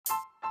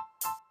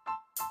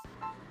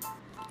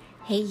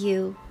Hey,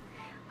 you.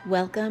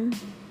 Welcome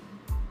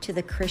to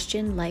the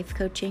Christian Life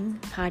Coaching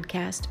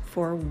Podcast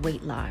for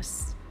Weight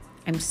Loss.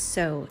 I'm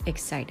so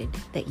excited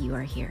that you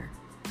are here.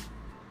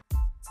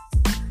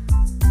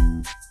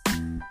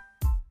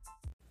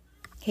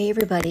 Hey,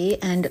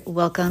 everybody, and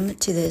welcome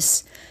to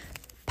this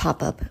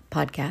pop-up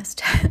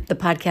podcast, the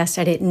podcast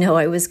I didn't know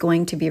I was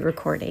going to be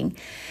recording.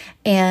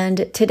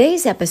 And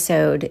today's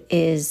episode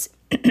is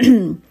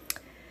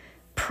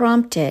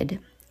prompted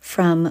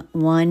from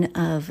one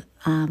of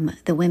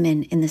the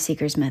women in the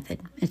Seeker's Method.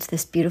 It's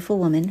this beautiful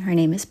woman. Her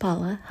name is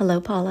Paula. Hello,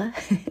 Paula,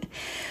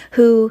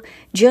 who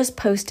just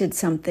posted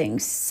something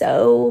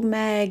so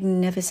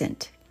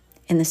magnificent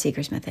in the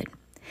Seeker's Method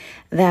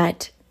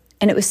and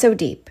it was so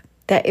deep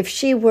that if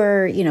she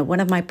were,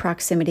 one of my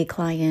proximity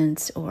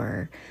clients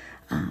or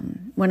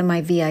one of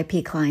my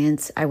VIP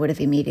clients, I would have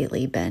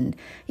immediately been,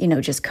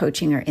 just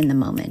coaching her in the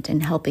moment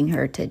and helping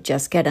her to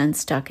just get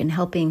unstuck and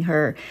helping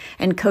her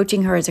and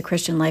coaching her as a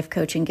Christian life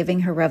coach and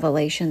giving her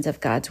revelations of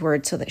God's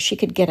word so that she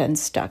could get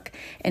unstuck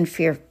and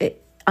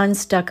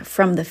unstuck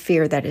from the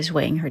fear that is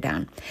weighing her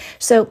down.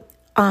 So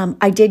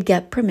I did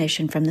get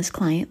permission from this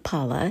client,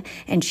 Paula,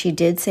 and she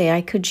did say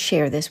I could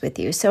share this with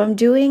you. So I'm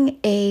doing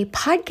a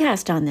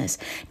podcast on this.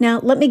 Now,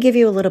 let me give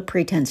you a little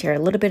pretense here, a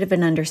little bit of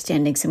an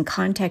understanding, some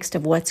context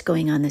of what's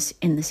going on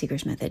in the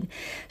Seeker's Method.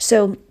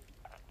 So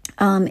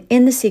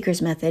in the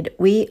Seeker's Method,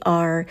 we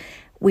are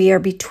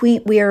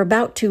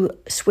about to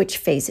switch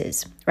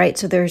phases, right?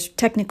 So there's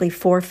technically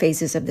 4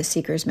 phases of the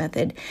Seeker's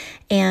Method.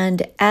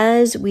 And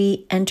as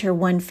we enter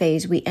one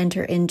phase,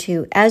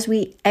 as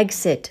we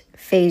exit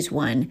phase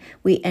 1,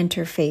 we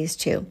enter phase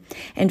 2.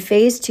 And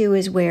phase 2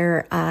 is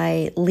where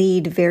I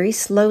lead very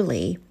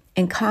slowly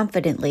and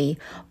confidently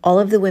all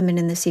of the women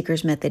in the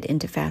Seeker's Method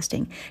into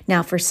fasting.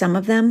 Now, for some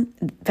of them,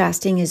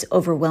 fasting is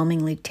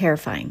overwhelmingly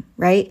terrifying,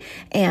 right?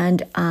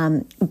 And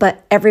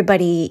but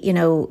everybody,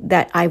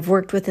 that I've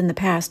worked with in the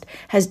past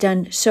has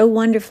done so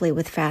wonderfully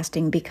with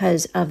fasting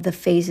because of the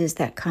phases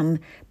that come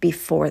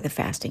before the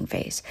fasting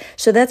phase.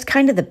 So that's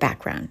kind of the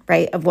background,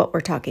 right, of what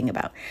we're talking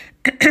about.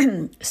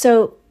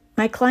 So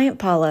my client,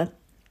 Paula,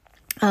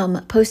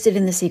 posted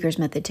in the Seeker's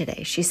Method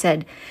today. She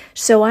said,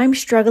 "So I'm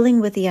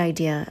struggling with the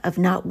idea of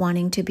not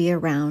wanting to be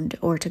around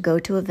or to go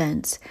to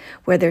events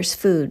where there's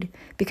food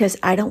because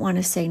I don't want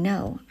to say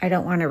no. I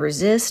don't want to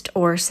resist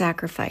or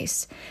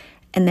sacrifice."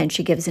 And then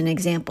she gives an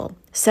example,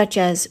 such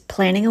as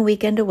planning a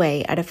weekend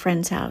away at a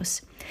friend's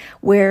house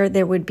where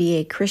there would be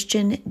a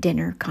Christian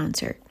dinner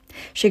concert.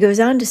 She goes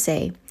on to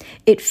say,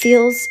 It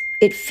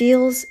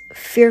feels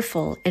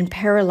fearful and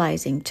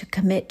paralyzing to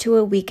commit to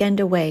a weekend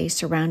away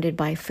surrounded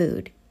by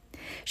food.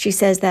 She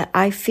says that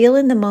I feel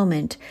in the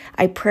moment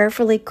I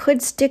prayerfully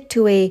could stick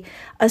to a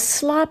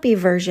sloppy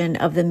version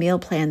of the meal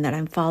plan that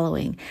I'm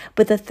following,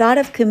 but the thought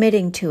of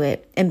committing to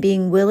it and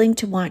being willing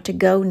to want to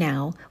go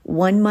now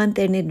 1 month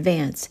in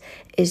advance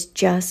is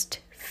just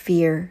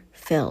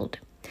fear-filled.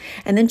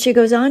 And then she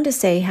goes on to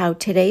say how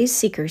today's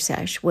Seeker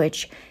Sesh,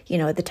 which,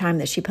 at the time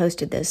that she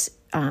posted this,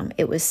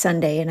 it was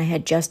Sunday and I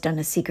had just done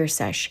a Seeker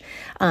Sesh.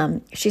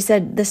 She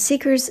said the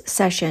Seeker's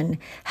session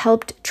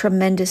helped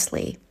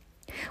tremendously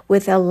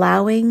with how,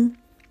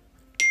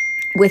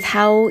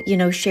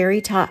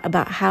 Sherry taught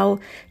about how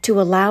to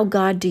allow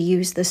God to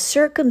use the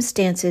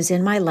circumstances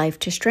in my life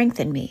to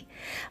strengthen me.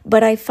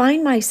 But I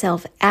find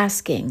myself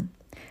asking,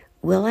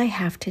 will I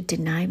have to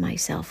deny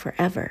myself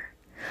forever?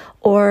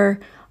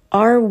 Or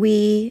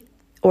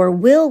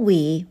will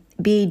we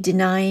be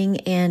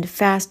denying and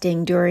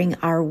fasting during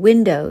our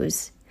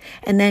windows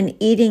and then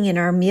eating in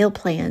our meal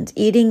plans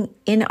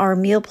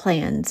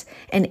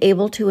and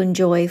able to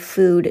enjoy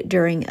food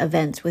during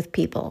events with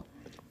people?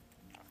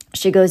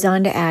 She goes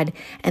on to add,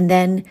 and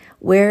then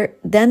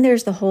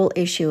there's the whole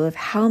issue of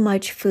how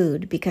much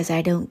food because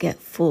I don't get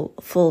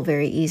full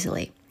very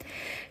easily.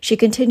 She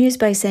continues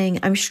by saying,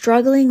 I'm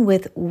struggling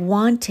with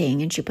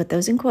wanting, and she put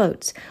those in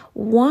quotes,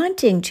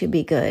 wanting to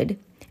be good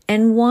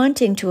and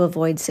wanting to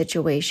avoid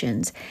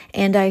situations,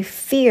 and I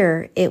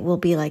fear it will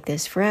be like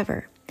this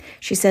forever.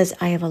 She says,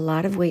 I have a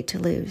lot of weight to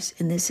lose,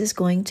 and this is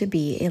going to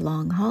be a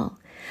long haul.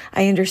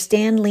 I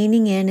understand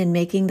leaning in and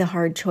making the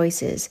hard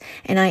choices,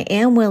 and I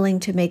am willing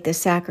to make the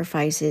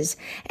sacrifices,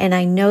 and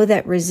I know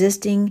that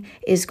resisting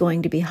is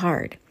going to be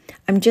hard.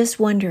 I'm just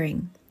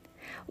wondering,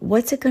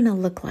 what's it going to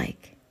look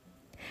like?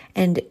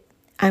 And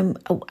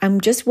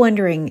I'm just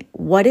wondering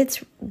what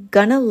it's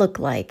gonna look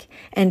like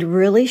and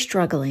really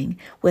struggling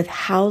with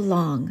how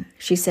long.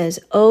 She says,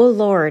 "Oh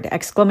Lord!" !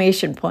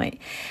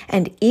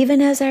 And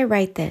even as I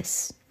write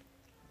this,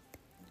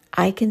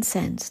 I can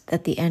sense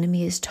that the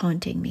enemy is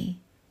taunting me.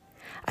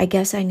 I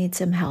guess I need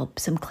some help,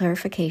 some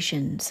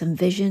clarification, some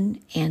vision,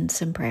 and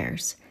some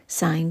prayers.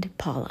 Signed,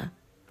 Paula.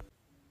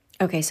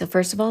 Okay, so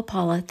first of all,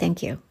 Paula,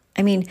 thank you.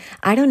 I mean,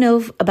 I don't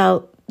know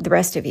about the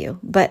rest of you,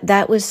 but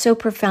that was so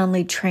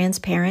profoundly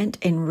transparent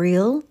and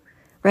real,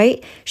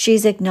 right?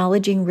 She's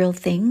acknowledging real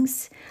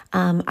things.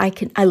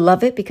 I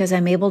love it because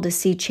I'm able to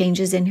see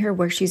changes in her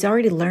where she's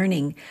already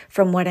learning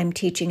from what I'm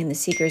teaching in the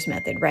Seeker's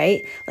Method,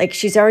 right? Like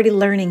she's already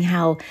learning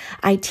how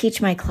I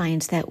teach my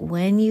clients that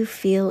when you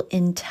feel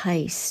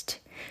enticed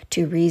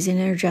to reason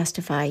or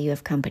justify, you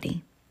have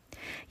company.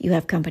 You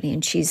have company.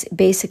 And she's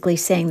basically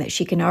saying that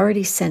she can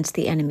already sense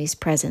the enemy's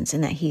presence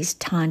and that he's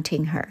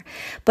taunting her.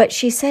 But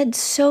she said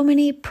so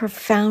many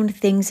profound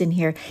things in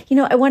here.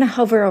 I want to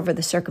hover over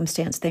the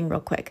circumstance thing real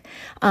quick.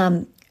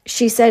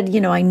 She said,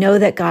 I know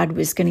that God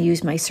was going to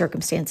use my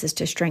circumstances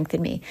to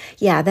strengthen me.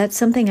 Yeah, that's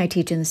something I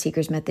teach in the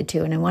Seeker's Method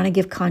too. And I want to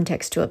give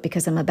context to it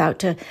because I'm about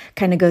to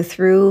kind of go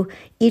through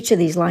each of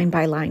these line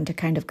by line to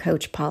kind of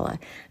coach Paula.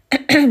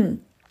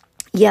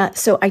 Yeah,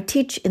 so I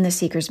teach in the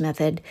Seeker's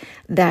Method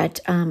that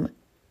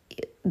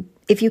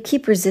if you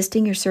keep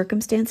resisting your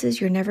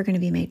circumstances, you're never going to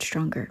be made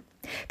stronger.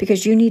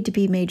 Because you need to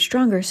be made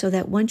stronger so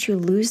that once you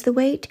lose the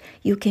weight,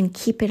 you can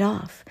keep it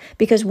off.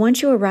 Because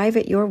once you arrive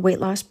at your weight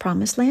loss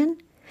promised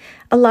land,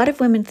 a lot of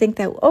women think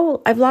that,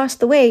 oh, I've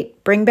lost the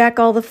weight, bring back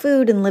all the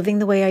food and living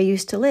the way I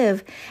used to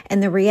live.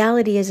 And the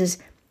reality is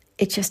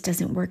it just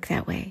doesn't work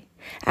that way.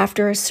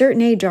 After a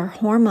certain age, our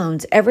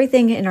hormones,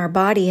 everything in our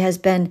body has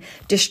been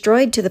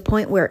destroyed to the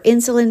point where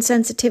insulin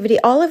sensitivity,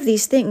 all of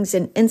these things,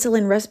 and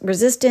insulin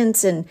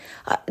resistance, and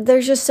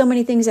there's just so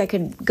many things I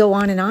could go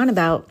on and on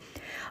about.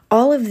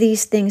 All of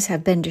these things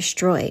have been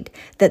destroyed,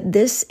 that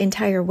this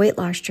entire weight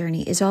loss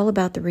journey is all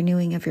about the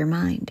renewing of your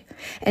mind.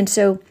 And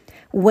so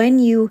when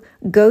you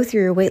go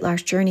through your weight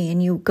loss journey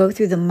and you go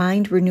through the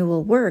mind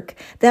renewal work,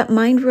 that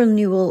mind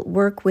renewal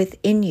work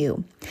within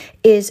you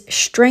is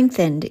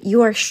strengthened.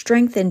 You are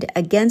strengthened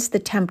against the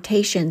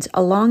temptations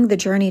along the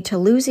journey to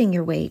losing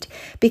your weight,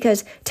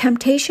 because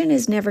temptation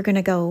is never going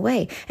to go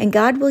away. And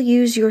God will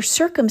use your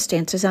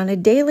circumstances on a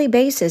daily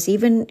basis,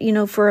 even,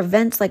 for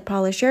events like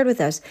Paula shared with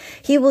us.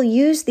 He will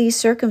use these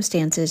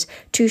circumstances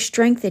to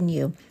strengthen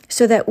you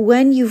so that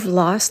when you've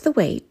lost the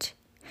weight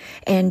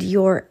and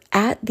you're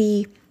at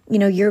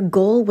your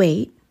goal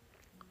weight,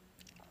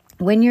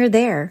 when you're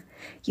there,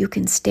 you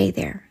can stay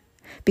there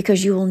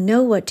because you will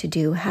know what to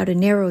do, how to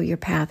narrow your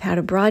path, how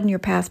to broaden your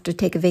path to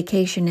take a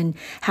vacation, and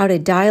how to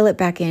dial it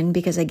back in,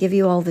 because I give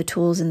you all the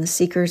tools in the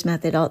Seeker's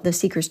Method, the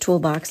Seeker's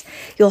Toolbox.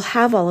 You'll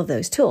have all of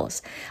those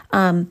tools.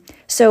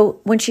 So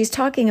when she's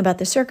talking about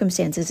the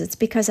circumstances, it's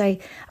because I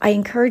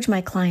encourage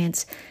my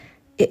clients,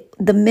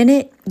 the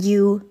minute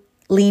you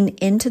lean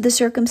into the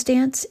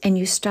circumstance and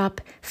you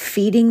stop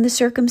feeding the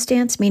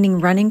circumstance, meaning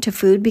running to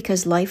food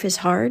because life is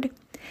hard,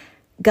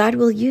 God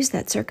will use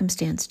that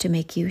circumstance to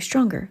make you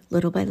stronger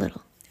little by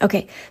little.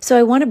 Okay, so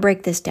I want to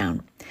break this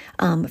down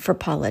for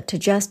Paula to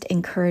just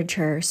encourage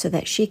her so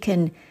that she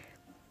can,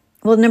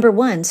 well, number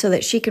one, so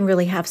that she can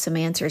really have some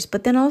answers.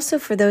 But then also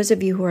for those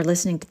of you who are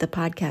listening to the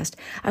podcast,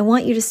 I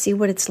want you to see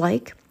what it's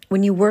like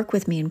when you work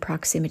with me in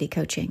proximity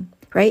coaching.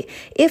 Right?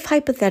 If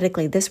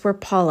hypothetically this were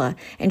Paula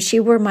and she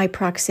were my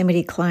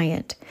proximity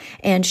client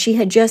and she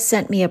had just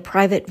sent me a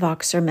private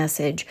Voxer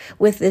message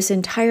with this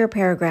entire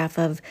paragraph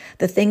of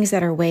the things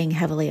that are weighing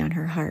heavily on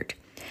her heart,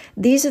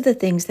 these are the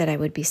things that I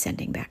would be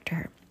sending back to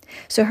her.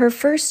 So her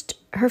first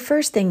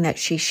thing that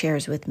she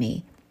shares with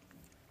me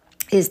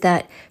is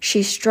that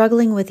she's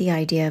struggling with the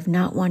idea of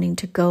not wanting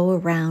to go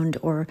around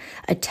or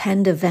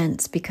attend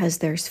events because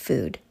there's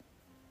food,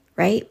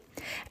 right?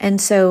 And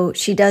so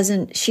she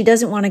doesn't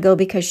want to go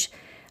because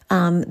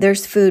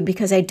there's food,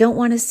 because I don't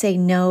want to say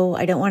no,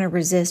 I don't want to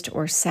resist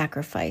or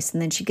sacrifice.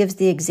 And then she gives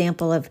the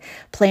example of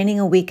planning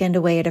a weekend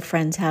away at a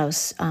friend's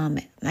house,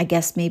 I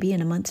guess maybe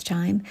in a month's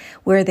time,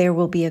 where there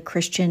will be a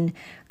Christian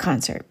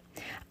concert.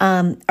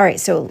 All right,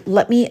 so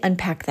let me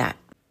unpack that.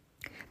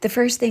 The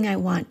first thing I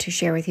want to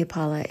share with you,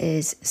 Paula,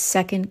 is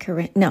 2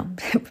 Timothy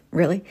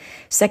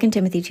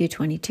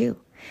 2:22.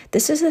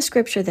 This is a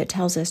scripture that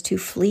tells us to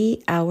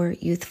flee our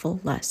youthful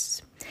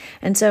lusts.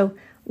 And so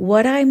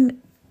what I'm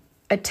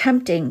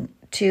attempting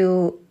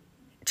to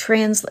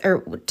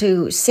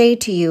to say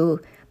to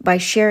you by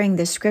sharing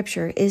this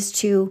scripture is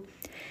to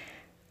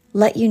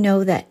let you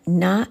know that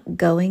not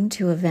going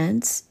to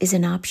events is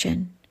an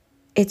option.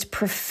 It's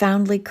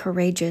profoundly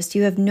courageous.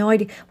 You have no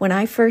idea. When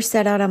I first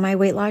set out on my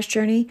weight loss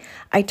journey,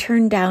 I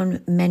turned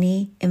down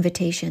many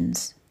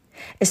invitations,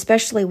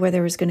 especially where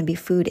there was going to be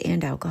food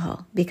and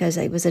alcohol, because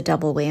it was a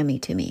double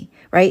whammy to me,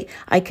 right?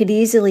 I could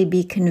easily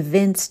be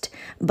convinced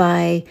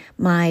by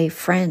my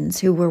friends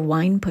who were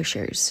wine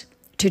pushers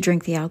to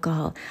drink the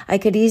alcohol. I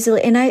could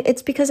easily,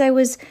 it's because I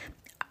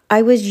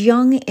was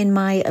young in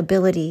my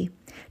ability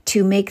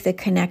to make the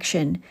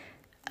connection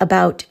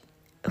about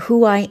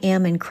who I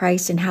am in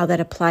Christ and how that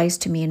applies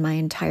to me in my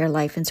entire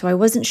life. And so I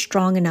wasn't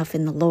strong enough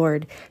in the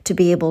Lord to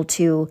be able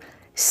to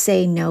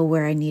say no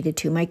where I needed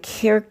to. My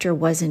character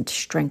wasn't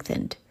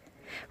strengthened,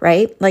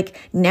 right? Like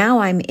now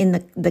I'm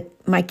in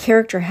my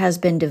character has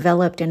been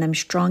developed and I'm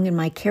strong in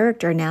my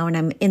character now, and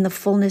I'm in the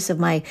fullness of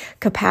my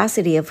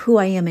capacity of who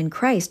I am in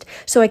Christ.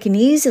 So I can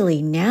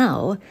easily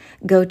now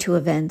go to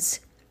events,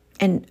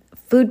 and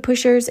food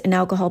pushers and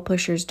alcohol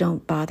pushers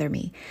don't bother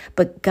me.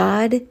 But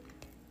God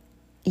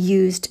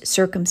used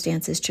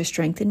circumstances to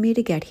strengthen me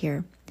to get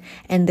here.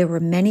 And there were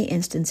many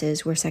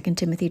instances where 2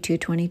 Timothy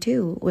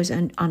 2:22 was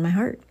on my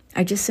heart.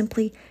 I just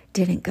simply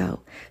didn't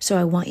go. So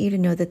I want you to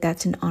know that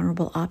that's an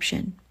honorable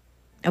option.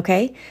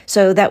 Okay?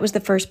 So that was the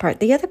first part.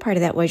 The other part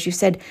of that was you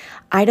said,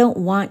 I don't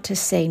want to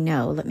say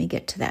no. Let me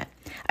get to that.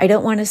 I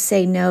don't want to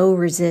say no,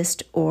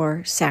 resist,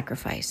 or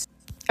sacrifice.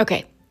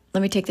 Okay,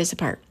 let me take this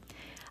apart.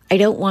 I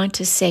don't want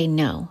to say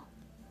no.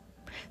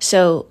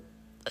 So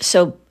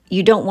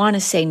you don't want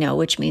to say no,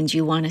 which means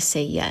you want to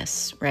say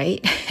yes,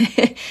 right?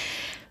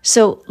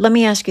 So let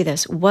me ask you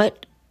this.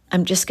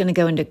 I'm just going to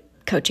go into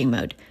coaching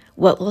mode.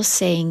 What will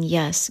saying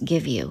yes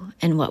give you,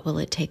 and what will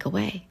it take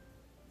away?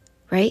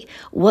 Right?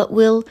 What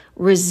will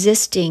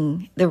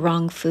resisting the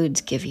wrong foods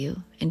give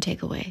you and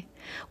take away?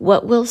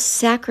 What will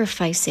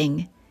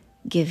sacrificing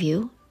give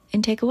you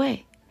and take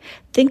away?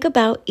 Think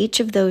about each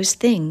of those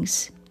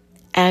things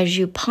as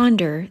you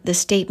ponder the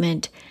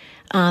statement,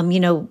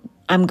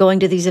 I'm going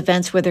to these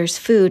events where there's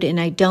food and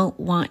I don't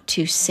want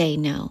to say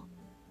no,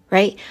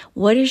 right?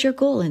 What is your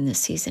goal in this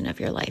season of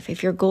your life?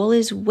 If your goal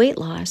is weight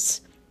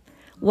loss,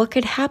 what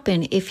could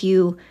happen if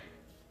you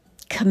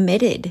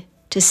committed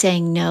to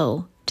saying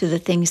no to the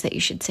things that you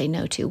should say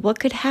no to? What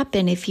could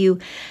happen if you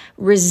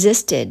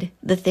resisted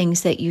the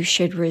things that you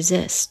should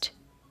resist?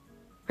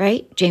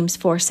 Right? James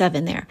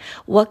 4:7 there.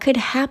 What could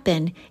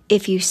happen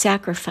if you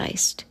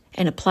sacrificed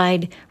and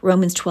applied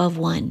Romans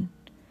 12:1?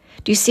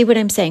 Do you see what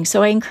I'm saying?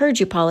 So I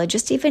encourage you, Paula,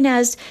 just even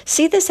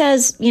see this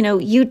as,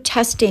 you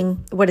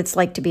testing what it's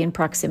like to be in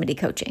proximity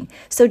coaching.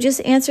 So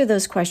just answer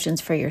those questions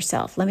for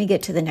yourself. Let me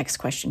get to the next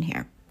question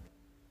here.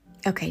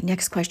 Okay,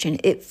 next question.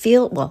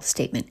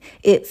 Statement.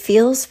 It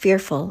feels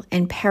fearful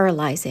and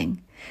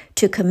paralyzing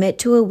to commit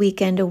to a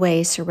weekend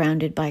away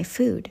surrounded by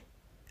food.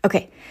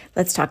 Okay,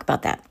 let's talk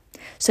about that.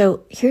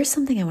 So here's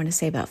something I want to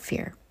say about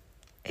fear.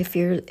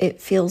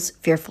 It feels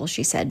fearful,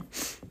 she said.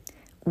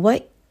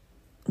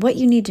 What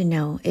you need to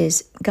know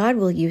is God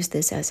will use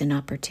this as an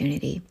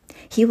opportunity.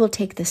 He will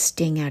take the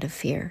sting out of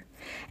fear.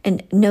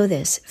 And know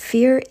this,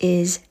 fear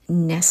is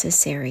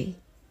necessary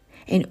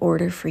in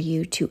order for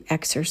you to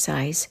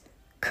exercise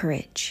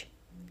courage,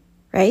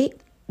 right?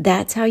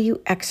 That's how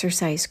you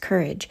exercise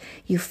courage.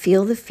 You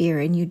feel the fear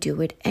and you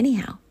do it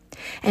anyhow.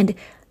 And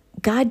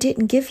God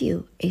didn't give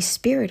you a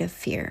spirit of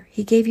fear.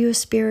 He gave you a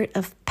spirit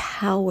of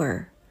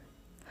power,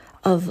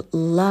 of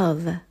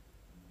love,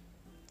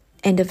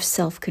 and of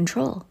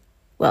self-control.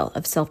 Well,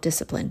 of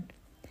self-discipline.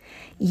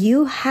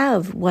 You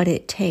have what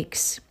it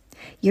takes.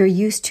 You're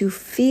used to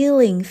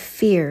feeling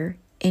fear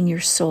in your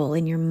soul,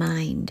 in your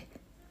mind.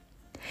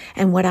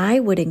 And what I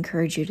would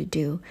encourage you to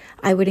do,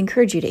 I would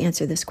encourage you to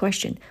answer this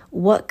question.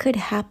 What could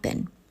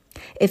happen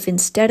if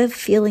instead of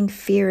feeling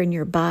fear in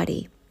your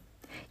body,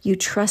 you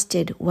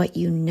trusted what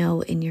you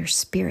know in your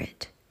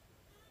spirit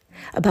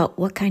about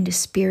what kind of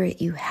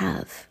spirit you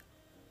have,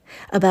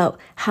 about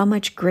how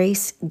much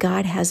grace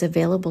God has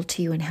available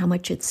to you and how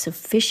much it's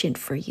sufficient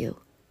for you?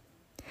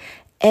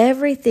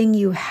 Everything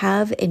you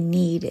have and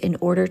need in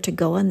order to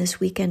go on this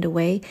weekend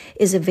away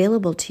is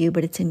available to you,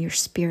 but it's in your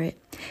spirit.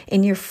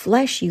 In your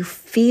flesh, you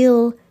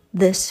feel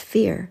this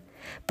fear,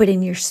 but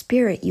in your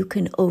spirit, you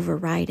can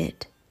override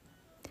it.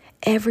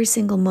 Every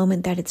single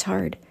moment that it's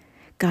hard,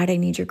 God, I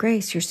need your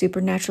grace, your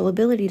supernatural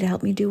ability to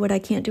help me do what I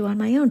can't do on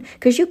my own,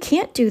 because you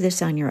can't do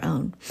this on your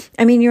own.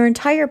 I mean, your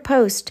entire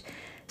post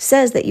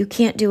says that you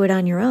can't do it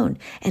on your own,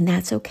 and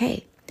that's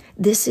okay.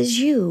 This is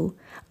you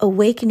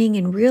awakening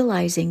and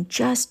realizing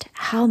just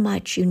how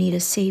much you need a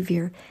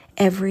Savior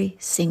every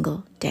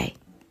single day.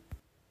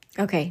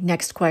 Okay,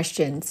 next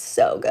question.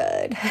 So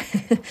good.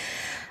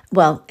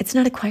 Well, it's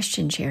not a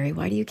question, Sherry.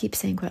 Why do you keep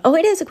saying question? Oh,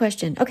 it is a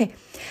question. Okay.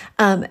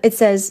 It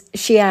says,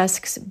 she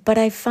asks, but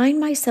I find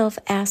myself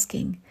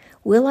asking,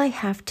 will I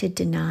have to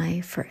deny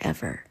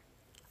forever?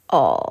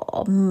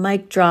 Oh,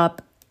 mic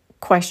drop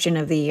question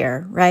of the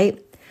year, right?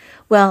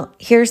 Well,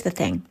 here's the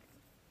thing.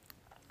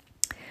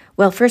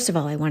 Well, first of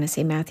all, I want to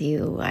say Matthew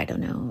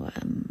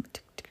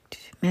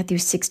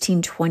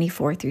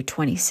 16:24 through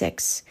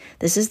 26.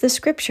 This is the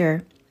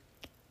scripture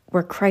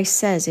where Christ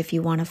says, if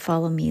you want to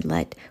follow me,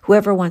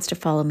 whoever wants to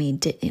follow me,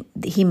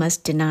 he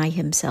must deny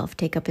himself,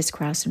 take up his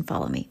cross and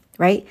follow me,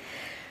 right?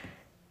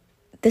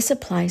 This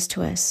applies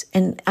to us.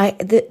 And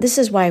this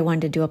is why I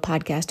wanted to do a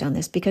podcast on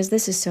this, because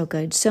this is so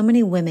good. So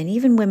many women,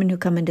 even women who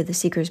come into the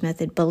Seeker's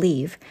Method,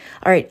 believe,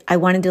 all right, I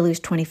wanted to lose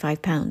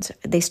 25 pounds.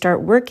 They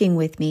start working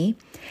with me.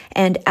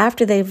 And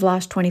after they've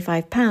lost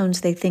 25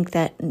 pounds, they think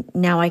that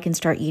now I can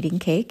start eating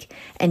cake,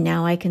 and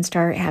now I can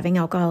start having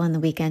alcohol on the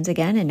weekends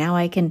again, and now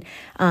I can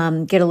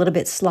get a little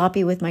bit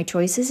sloppy with my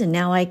choices, and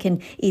now I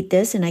can eat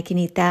this and I can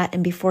eat that.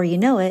 And before you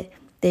know it,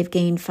 they've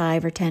gained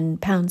 5 or 10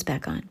 pounds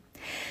back on.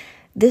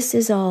 This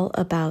is all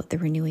about the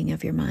renewing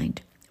of your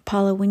mind.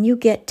 Paula, when you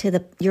get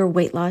to your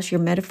weight loss, your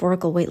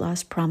metaphorical weight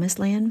loss promised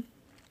land,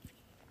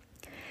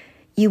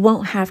 you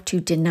won't have to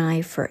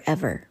deny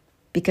forever,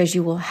 because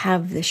you will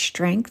have the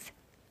strength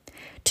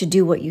to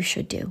do what you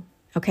should do.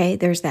 Okay,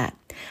 there's that.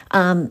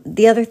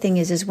 The other thing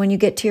is when you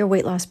get to your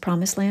weight loss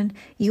promised land,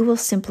 you will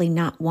simply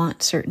not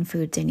want certain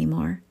foods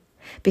anymore,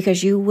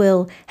 because you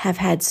will have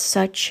had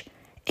such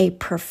a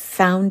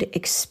profound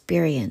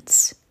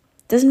experience.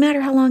 Doesn't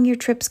matter how long your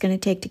trip's going to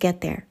take to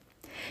get there.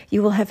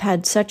 You will have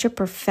had such a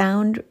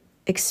profound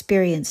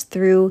experience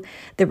through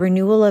the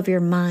renewal of your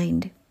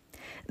mind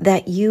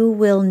that you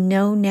will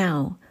know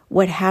now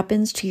what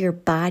happens to your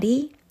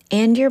body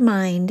and your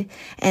mind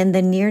and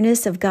the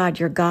nearness of God,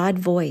 your God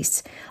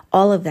voice,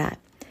 all of that.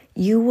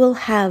 You will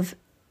have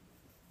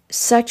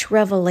such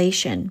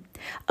revelation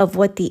of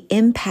what the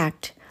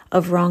impact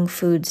of wrong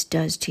foods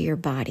does to your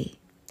body.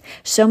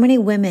 So many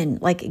women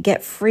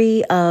get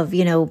free of,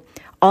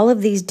 all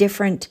of these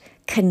different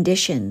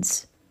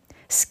conditions,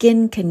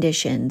 skin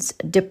conditions,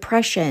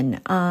 depression,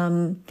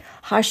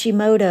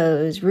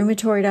 Hashimoto's,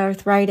 rheumatoid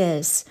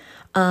arthritis.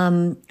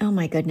 Oh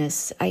my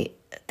goodness,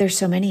 there's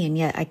so many, and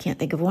yet I can't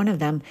think of one of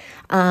them.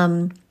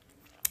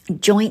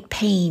 Joint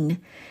pain,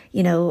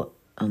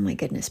 oh my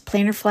goodness,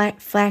 plantar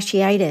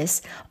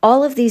fasciitis,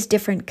 all of these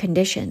different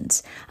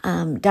conditions,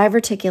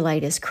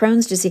 diverticulitis,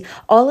 Crohn's disease,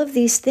 all of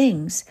these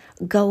things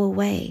go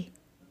away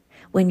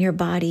when your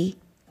body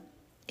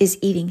is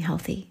eating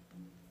healthy.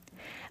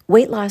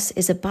 Weight loss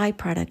is a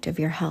byproduct of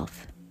your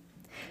health.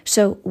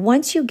 So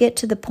once you get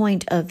to the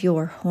point of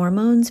your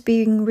hormones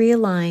being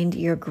realigned,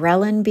 your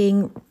ghrelin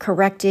being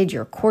corrected,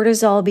 your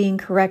cortisol being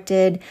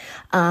corrected,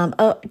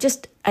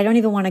 I don't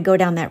even want to go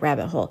down that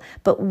rabbit hole.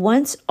 But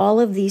once all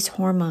of these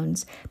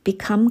hormones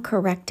become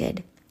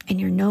corrected and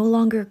you're no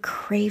longer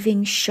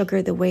craving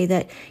sugar the way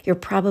that you're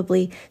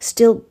probably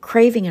still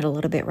craving it a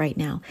little bit right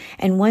now,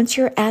 and once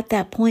you're at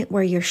that point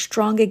where you're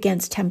strong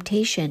against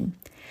temptation,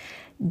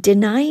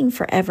 denying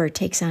forever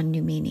takes on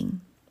new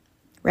meaning,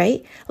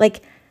 right?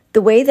 Like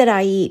the way that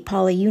I eat,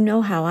 Paula, you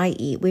know how I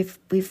eat.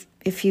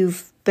 If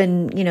you've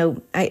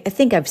been, I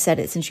think I've said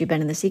it since you've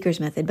been in the Seeker's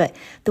Method, but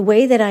the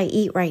way that I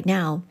eat right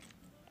now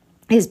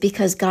is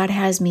because God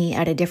has me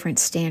at a different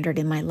standard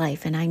in my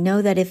life. And I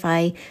know that if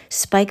I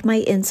spike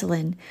my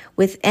insulin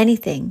with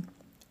anything,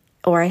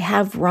 or I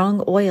have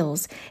wrong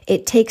oils,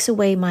 it takes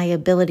away my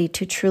ability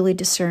to truly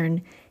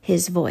discern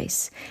his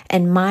voice.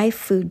 And my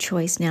food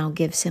choice now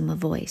gives him a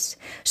voice.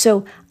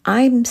 So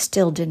I'm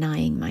still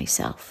denying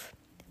myself.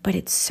 But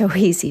it's so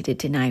easy to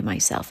deny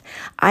myself.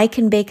 I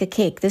can bake a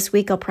cake. This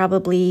week I'll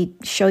probably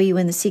show you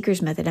in the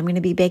Seeker's Method. I'm going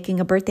to be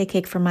baking a birthday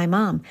cake for my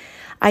mom.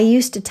 I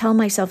used to tell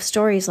myself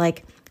stories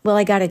like, well,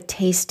 I got to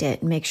taste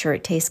it and make sure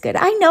it tastes good.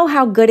 I know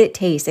how good it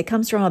tastes. It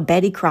comes from a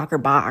Betty Crocker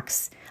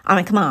box. I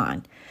mean, come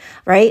on,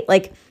 right?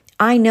 Like,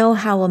 I know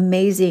how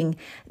amazing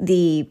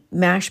the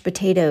mashed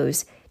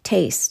potatoes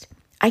taste.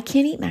 I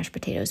can't eat mashed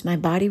potatoes. My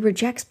body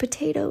rejects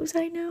potatoes,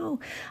 I know.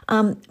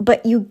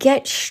 But you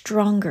get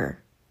stronger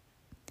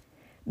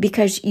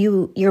because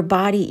your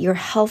body, your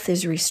health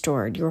is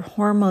restored, your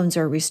hormones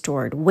are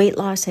restored, weight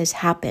loss has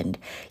happened.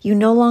 You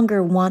no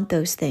longer want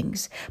those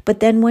things. But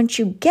then once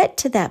you get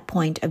to that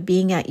point of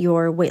being at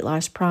your weight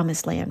loss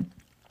promised land,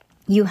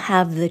 you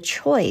have the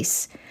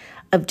choice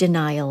of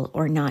denial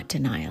or not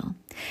denial.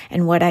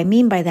 And what I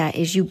mean by that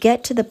is you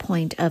get to the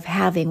point of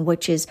having,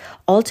 which is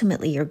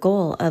ultimately your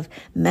goal, of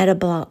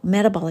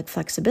metabolic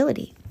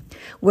flexibility,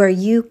 where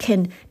you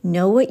can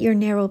know what your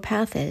narrow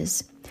path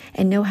is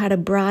and know how to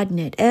broaden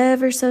it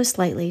ever so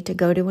slightly to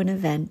go to an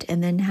event,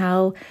 and then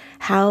how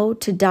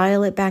to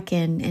dial it back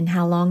in and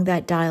how long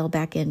that dial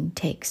back in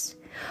takes.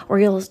 Or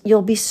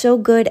you'll be so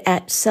good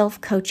at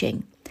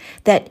self-coaching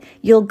that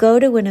you'll go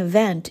to an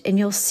event and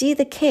you'll see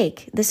the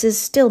cake. This is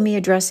still me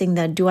addressing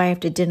the do I have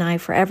to deny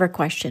forever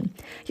question.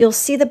 You'll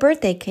see the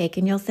birthday cake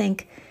and you'll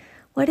think,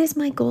 what is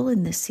my goal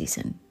in this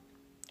season,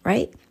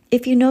 right?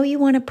 If you know you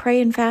want to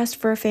pray and fast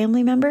for a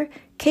family member,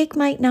 cake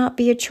might not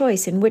be a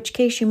choice, in which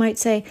case you might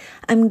say,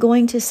 I'm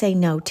going to say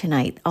no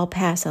tonight. I'll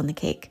pass on the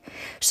cake.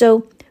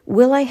 So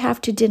will I have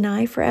to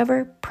deny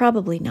forever?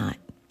 Probably not.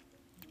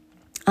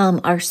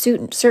 Are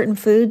certain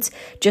foods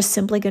just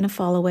simply going to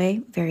fall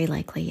away? Very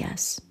likely,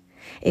 yes.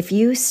 If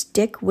you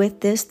stick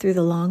with this through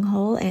the long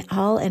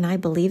haul, and I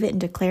believe it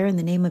and declare in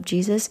the name of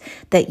Jesus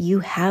that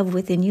you have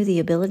within you the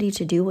ability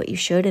to do what you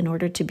should in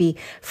order to be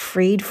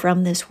freed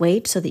from this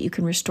weight so that you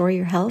can restore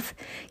your health,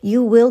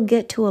 you will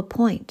get to a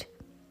point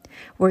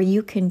where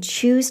you can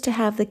choose to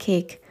have the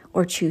cake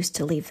or choose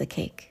to leave the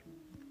cake.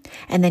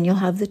 And then you'll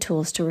have the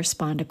tools to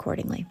respond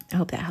accordingly. I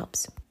hope that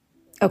helps.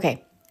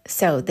 Okay.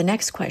 So the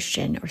next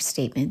question or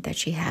statement that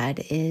she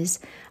had is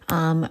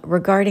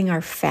regarding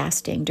our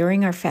fasting,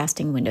 during our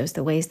fasting windows,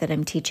 the ways that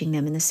I'm teaching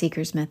them in the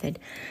Seeker's Method.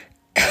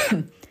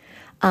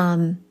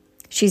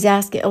 She's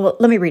asking, well,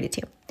 let me read it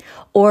to you.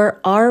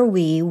 Or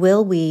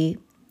will we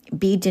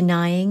be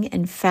denying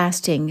and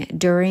fasting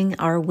during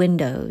our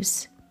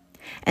windows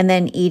and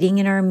then eating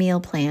in our meal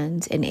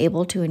plans and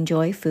able to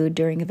enjoy food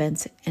during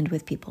events and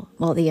with people?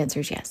 Well, the answer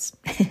is yes.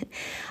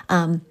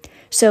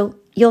 So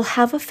you'll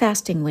have a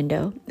fasting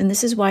window, and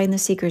this is why in the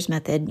Seeker's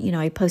Method,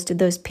 I posted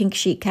those pink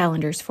sheet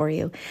calendars for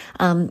you.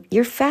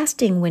 Your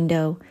fasting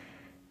window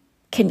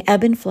can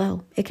ebb and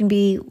flow. It can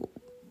be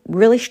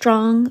really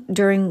strong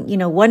during,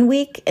 1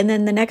 week, and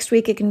then the next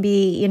week it can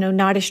be,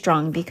 not as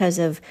strong because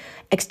of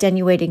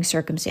extenuating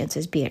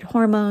circumstances, be it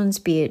hormones,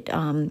 be it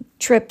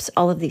trips,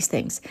 all of these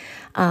things.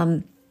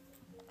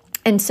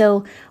 And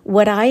so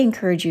what I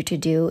encourage you to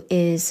do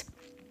is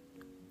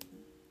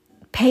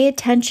pay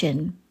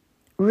attention,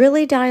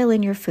 really dial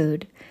in your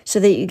food so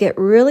that you get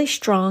really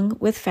strong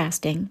with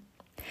fasting.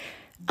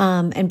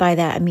 And by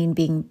that, I mean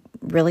being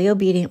really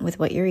obedient with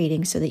what you're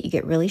eating so that you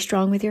get really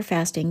strong with your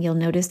fasting. You'll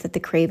notice that the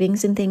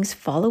cravings and things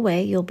fall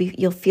away.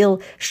 You'll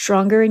feel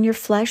stronger in your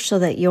flesh so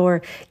that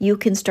you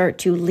can start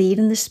to lead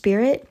in the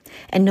spirit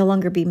and no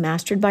longer be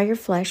mastered by your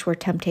flesh, where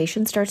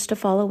temptation starts to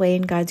fall away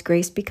and God's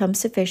grace becomes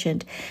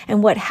sufficient.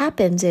 And what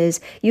happens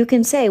is you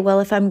can say, well,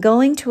 if I'm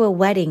going to a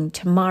wedding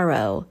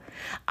tomorrow,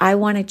 I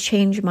want to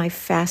change my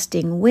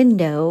fasting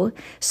window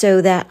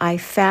so that I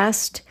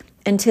fast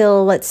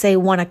until, let's say,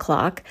 1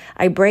 o'clock.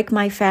 I break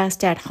my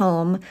fast at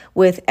home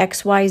with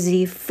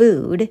XYZ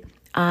food.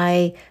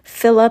 I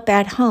fill up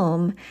at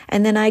home,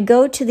 and then I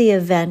go to the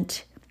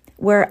event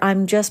where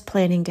I'm just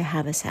planning to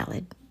have a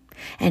salad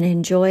and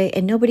enjoy,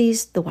 and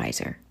nobody's the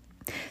wiser.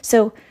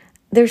 So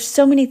there's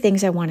so many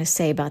things I want to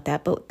say about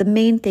that, but the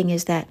main thing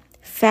is that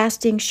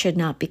fasting should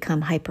not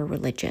become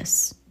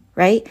hyper-religious,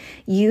 right?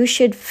 You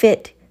should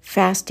fit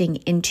fasting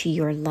into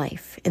your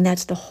life. And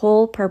that's the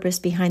whole purpose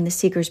behind the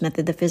Seeker's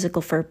Method. The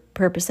physical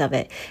purpose of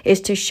it is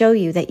to show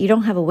you that you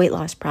don't have a weight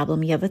loss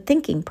problem, you have a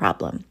thinking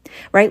problem,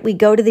 right? We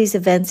go to these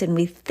events and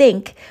we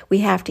think we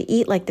have to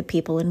eat like the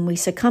people and we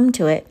succumb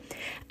to it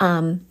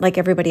like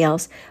everybody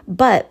else.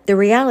 But the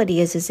reality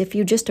is if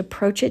you just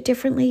approach it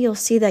differently, you'll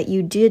see that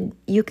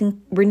you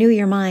can renew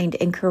your mind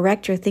and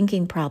correct your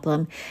thinking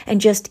problem and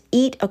just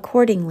eat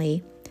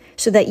accordingly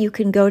so that you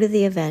can go to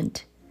the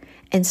event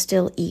and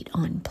still eat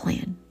on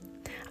plan.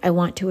 I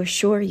want to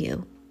assure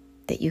you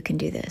that you can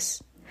do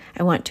this.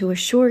 I want to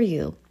assure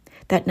you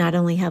that not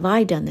only have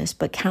I done this,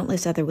 but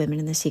countless other women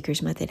in the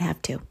Seeker's Method have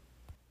too.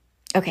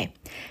 Okay,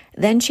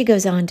 then she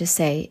goes on to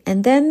say,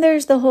 and then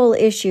there's the whole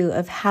issue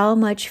of how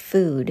much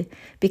food,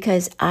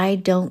 because I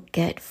don't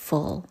get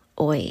full.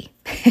 Oi.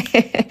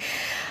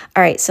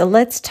 All right, so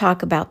let's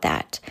talk about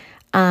that.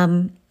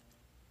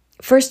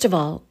 First of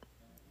all,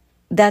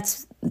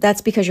 that's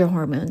because your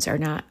hormones are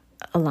not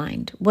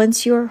aligned.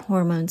 Once your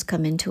hormones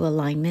come into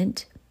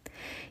alignment,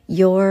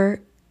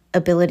 your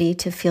ability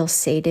to feel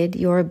sated,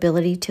 your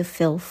ability to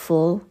feel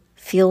full,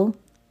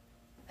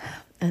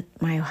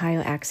 my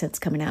Ohio accent's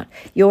coming out,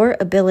 your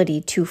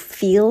ability to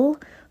feel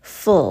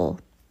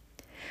full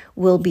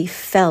will be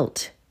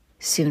felt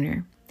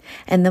sooner.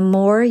 And the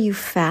more you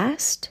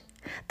fast,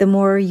 the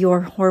more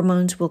your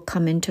hormones will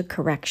come into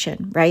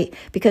correction, right?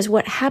 Because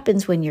what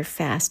happens when you're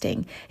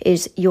fasting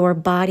is your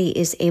body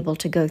is able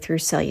to go through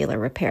cellular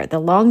repair. The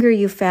longer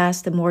you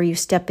fast, the more you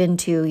step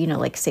into,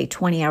 like say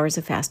 20 hours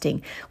of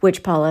fasting,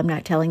 which, Paula, I'm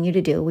not telling you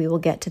to do. We will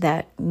get to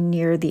that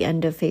near the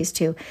end of phase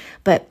 2.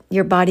 But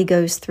your body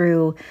goes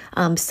through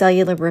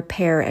cellular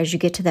repair as you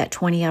get to that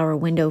 20-hour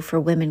window for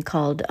women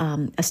called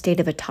a state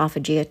of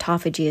autophagy.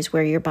 Autophagy is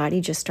where your body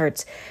just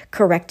starts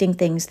correcting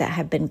things that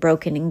have been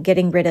broken and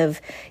getting rid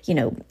of,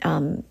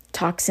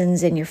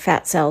 toxins in your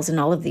fat cells and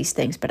all of these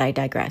things, but I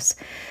digress.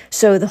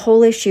 So the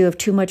whole issue of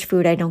too much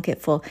food, I don't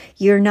get full.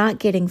 You're not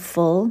getting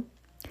full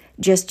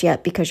just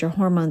yet because your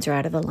hormones are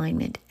out of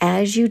alignment.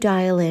 As you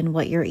dial in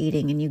what you're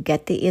eating and you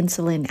get the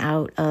insulin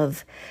out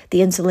of the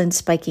insulin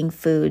spiking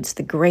foods,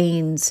 the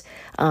grains,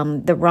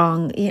 the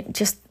wrong,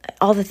 just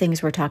all the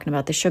things we're talking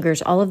about, the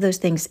sugars, all of those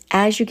things,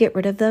 as you get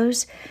rid of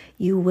those,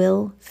 you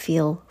will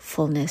feel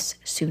fullness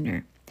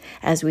sooner.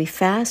 As we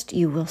fast,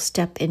 you will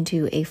step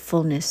into a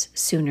fullness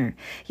sooner.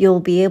 You'll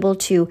be able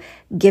to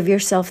give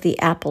yourself the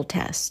apple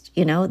test,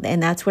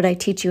 and that's what I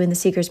teach you in the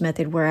Seeker's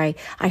Method, where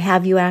I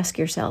have you ask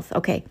yourself,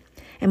 okay,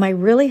 am I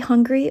really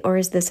hungry or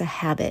is this a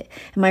habit?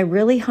 Am I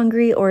really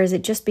hungry or is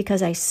it just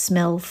because I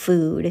smell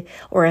food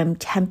or I'm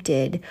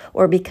tempted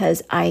or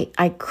because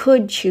I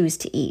could choose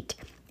to eat?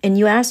 And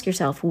you ask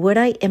yourself,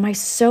 am I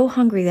so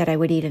hungry that I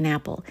would eat an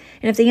apple?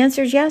 And if the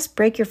answer is yes,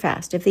 break your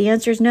fast. If the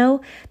answer is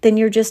no, then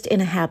you're just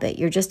in a habit.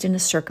 You're just in a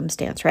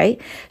circumstance,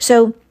 right?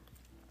 So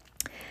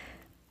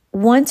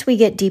once we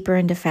get deeper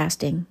into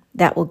fasting,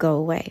 that will go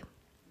away.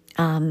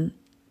 And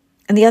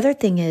the other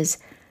thing is,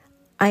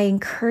 I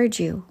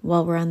encourage you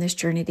while we're on this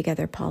journey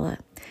together, Paula,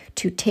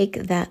 to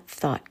take that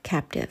thought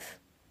captive.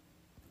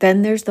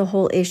 Then there's the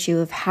whole issue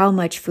of how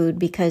much food,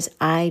 because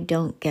I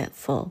don't get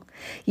full.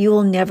 You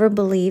will never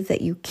believe that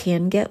you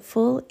can get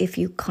full if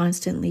you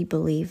constantly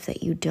believe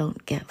that you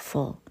don't get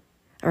full.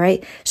 All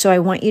right. So I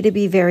want you to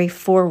be very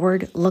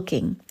forward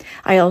looking.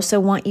 I also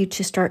want you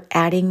to start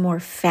adding more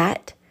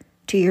fat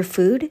to your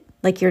food,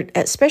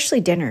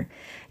 especially dinner.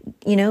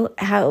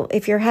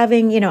 If you're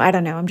having, I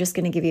don't know, I'm just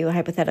going to give you a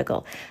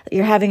hypothetical.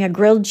 You're having a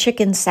grilled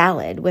chicken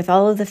salad with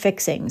all of the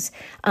fixings.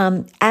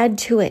 Add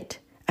to it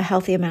a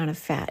healthy amount of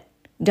fat.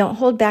 Don't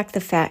hold back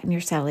the fat in your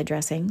salad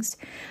dressings.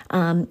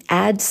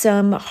 Add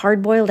some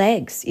hard-boiled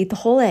eggs. Eat the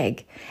whole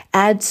egg.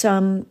 Add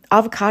some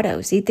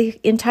avocados. Eat the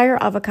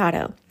entire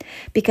avocado.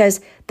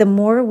 Because the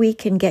more we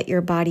can get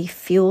your body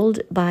fueled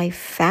by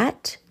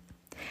fat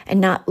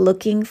and not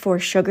looking for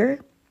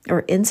sugar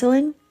or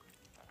insulin,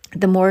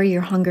 the more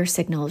your hunger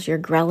signals, your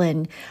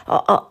ghrelin,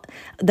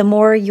 the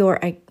more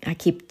I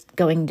keep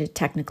going to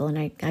technical, and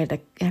I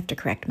have to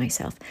correct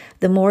myself.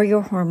 The more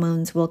your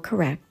hormones will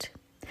correct,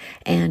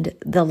 and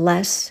the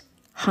less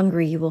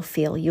hungry you will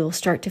feel. You will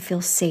start to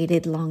feel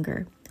sated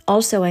longer.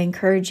 Also, I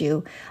encourage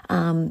you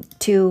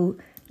to,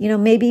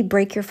 maybe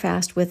break your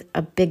fast with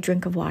a big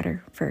drink of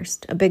water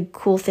first, a big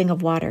cool thing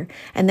of water,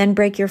 and then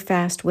break your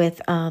fast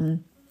with,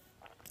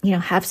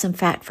 have some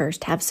fat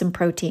first, have some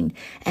protein,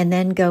 and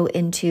then go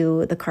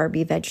into the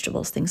carby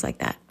vegetables, things like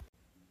that.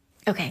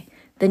 Okay,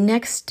 the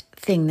next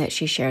thing that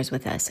she shares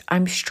with us,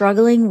 I'm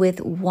struggling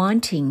with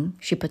wanting,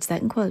 she puts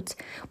that in quotes,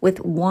 with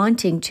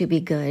wanting to be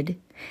good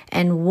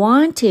and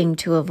wanting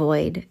to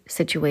avoid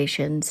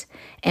situations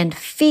and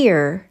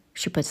fear,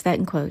 she puts that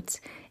in quotes,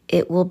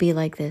 it will be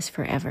like this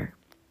forever.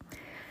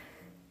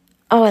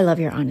 Oh, I love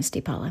your honesty,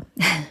 Paula.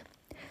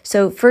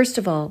 So first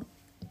of all,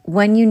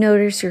 when you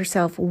notice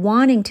yourself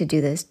wanting to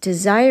do this,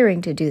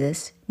 desiring to do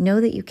this,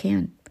 know that you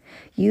can.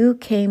 You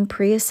came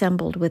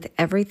pre-assembled with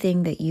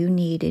everything that you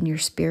need in your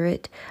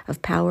spirit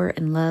of power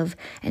and love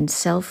and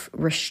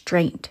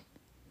self-restraint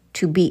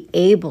to be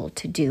able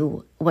to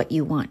do what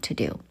you want to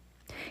do.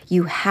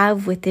 You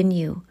have within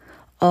you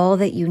all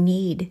that you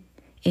need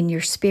in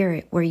your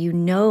spirit where you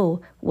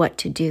know what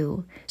to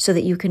do so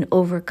that you can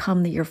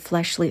overcome your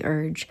fleshly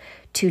urge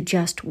to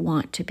just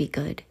want to be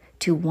good,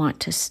 to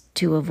want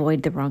to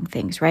avoid the wrong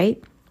things,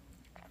 right?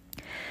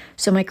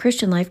 So my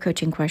Christian life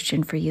coaching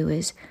question for you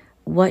is,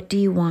 what do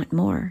you want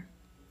more?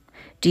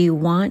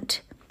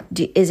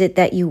 Is it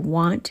that you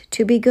want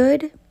to be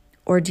good,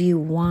 or do you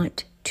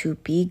want to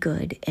be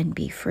good and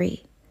be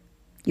free?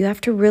 You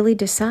have to really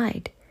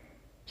decide.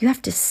 You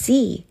have to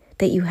see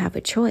that you have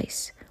a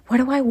choice. What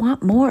do I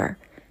want more?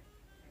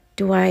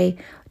 Do I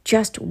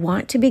just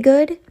want to be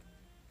good?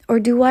 Or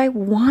do I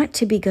want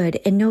to be good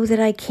and know that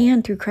I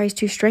can through Christ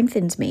who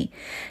strengthens me?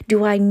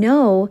 Do I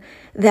know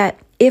that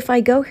if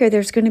I go here,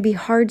 there's going to be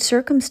hard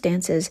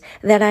circumstances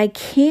that I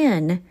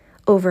can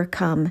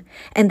overcome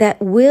and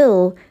that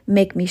will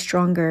make me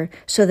stronger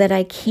so that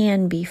I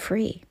can be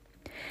free?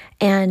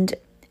 And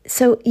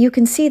so you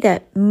can see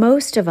that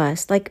most of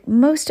us, like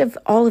most of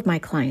all of my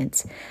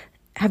clients,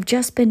 have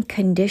just been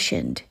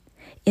conditioned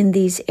in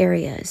these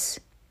areas.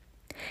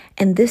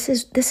 And this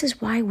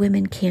is why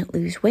women can't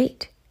lose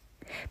weight,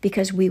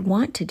 because we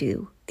want to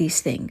do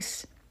these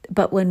things.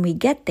 But when we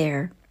get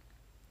there,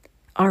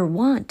 our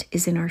want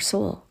is in our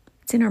soul.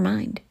 It's in our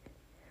mind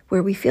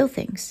where we feel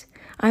things.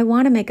 I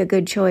want to make a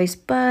good choice,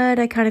 but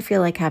I kind of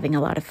feel like having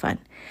a lot of fun.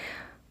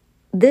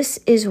 This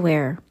is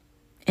where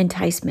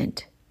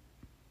enticement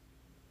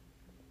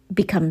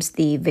becomes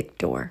the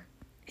victor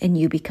and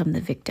you become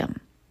the victim,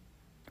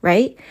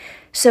 right?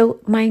 So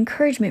my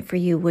encouragement for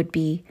you would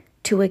be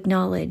to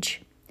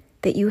acknowledge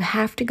that you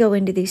have to go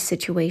into these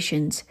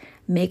situations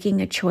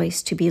making a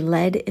choice to be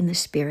led in the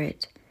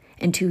Spirit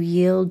and to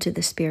yield to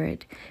the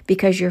Spirit,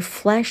 because your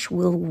flesh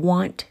will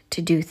want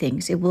to do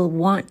things. It will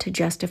want to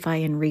justify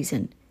and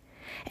reason.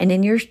 And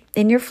in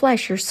your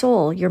flesh, your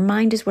soul, your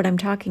mind is what I'm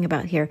talking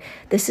about here.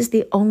 This is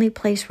the only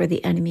place where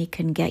the enemy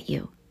can get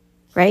you,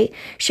 right?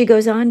 She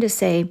goes on to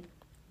say,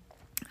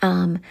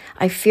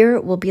 I fear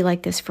it will be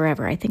like this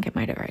forever. I think I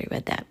might have already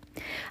read that.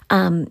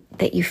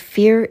 That you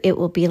fear it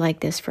will be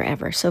like this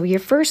forever. So your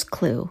first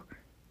clue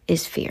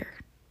is fear,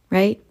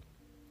 right?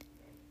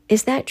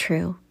 Is that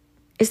true?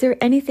 Is there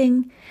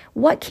anything,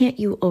 what can't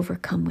you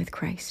overcome with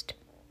Christ?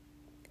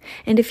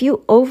 And if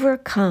you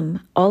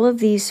overcome all of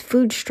these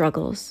food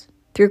struggles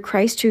through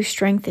Christ who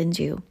strengthens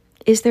you,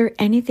 is there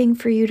anything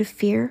for you to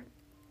fear?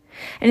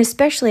 And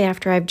especially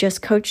after I've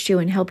just coached you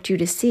and helped you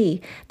to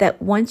see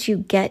that once you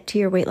get to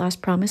your weight loss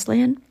promised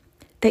land,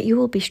 that you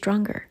will be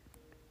stronger,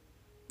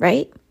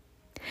 right?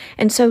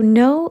 And so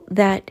know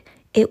that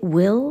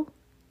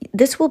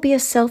this will be a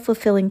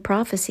self-fulfilling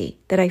prophecy,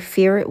 that I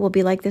fear it will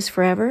be like this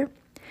forever.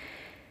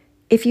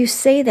 If you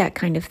say that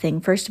kind of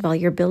thing, first of all,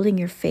 you're building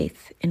your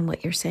faith in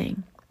what you're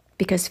saying,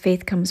 because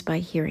faith comes by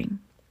hearing,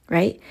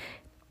 right?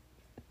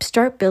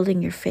 Start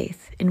building your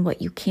faith in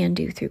what you can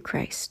do through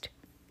Christ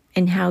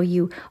and how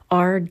you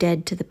are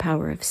dead to the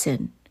power of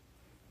sin.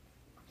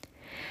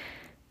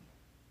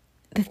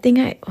 The thing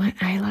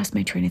I lost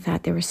my train of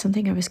thought. There was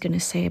something I was going to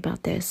say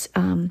about this.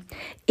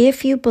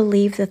 If you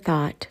believe the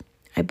thought,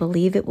 I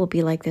believe it will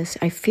be like this,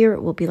 I fear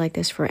it will be like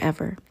this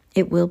forever,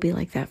 it will be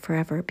like that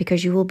forever,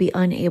 because you will be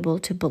unable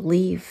to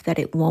believe that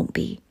it won't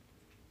be,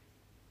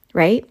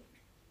 right?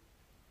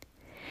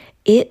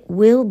 It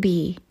will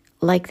be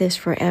like this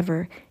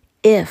forever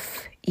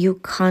if you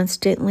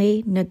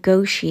constantly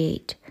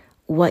negotiate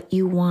what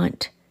you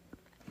want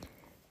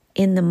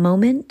in the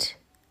moment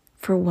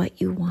for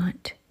what you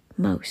want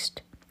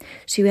most.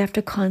 So you have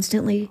to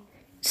constantly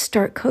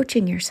start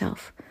coaching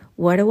yourself.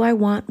 What do I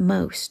want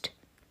most?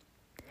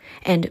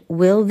 And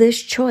will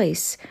this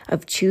choice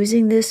of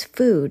choosing this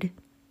food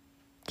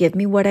give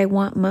me what I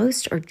want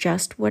most or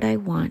just what I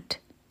want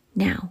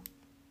now?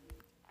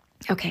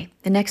 Okay,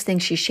 the next thing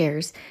she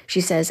shares,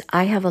 she says,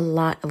 I have a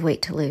lot of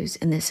weight to lose,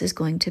 and this is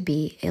going to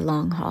be a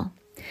long haul.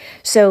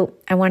 So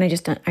I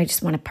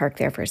just want to park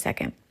there for a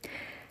second.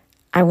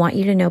 I want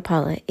you to know,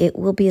 Paula, it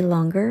will be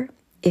longer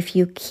if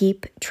you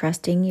keep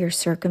trusting your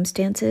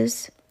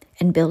circumstances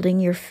and building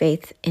your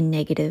faith in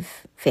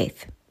negative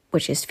faith,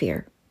 which is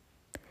fear.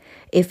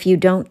 If you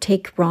don't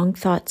take wrong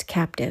thoughts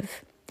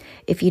captive,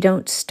 if you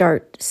don't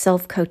start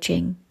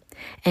self-coaching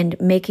and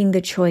making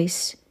the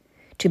choice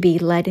to be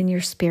led in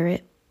your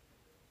spirit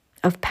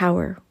of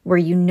power, where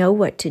you know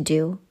what to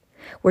do,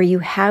 where you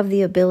have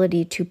the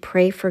ability to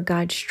pray for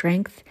God's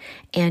strength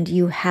and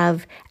you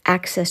have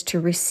access to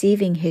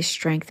receiving his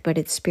strength, but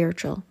it's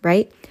spiritual,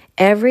 right?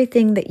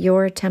 Everything that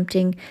you're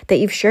attempting, that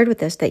you've shared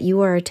with us, that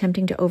you are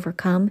attempting to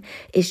overcome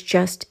is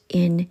just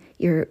in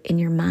your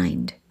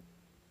mind.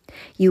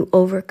 You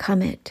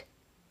overcome it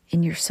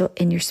in your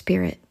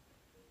spirit.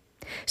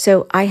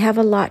 So I have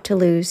a lot to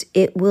lose.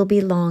 It will be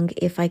long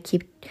if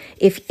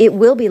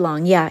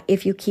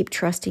you keep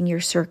trusting your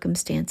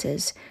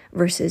circumstances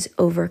versus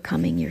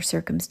overcoming your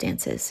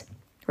circumstances,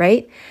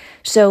 right?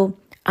 So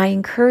I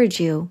encourage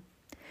you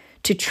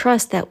to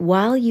trust that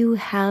while you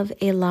have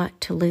a lot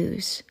to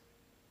lose,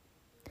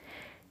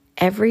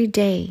 every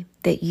day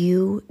that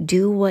you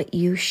do what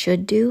you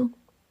should do,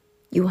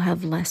 you will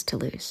have less to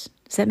lose.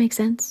 Does that make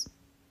sense?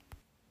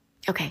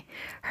 Okay,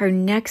 her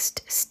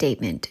next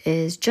statement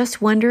is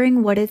just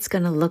wondering what it's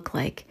going to look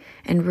like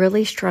and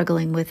really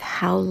struggling with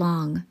how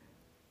long.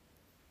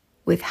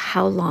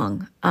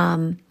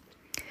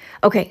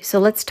 Okay, so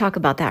let's talk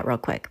about that real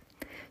quick.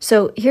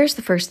 So here's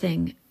the first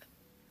thing,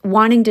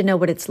 wanting to know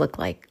what it's going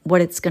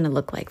to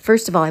look like.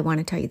 First of all, I want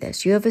to tell you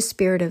this. You have a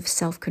spirit of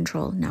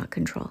self-control, not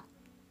control,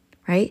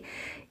 right?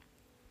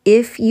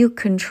 If you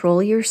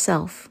control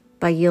yourself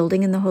by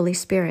yielding in the Holy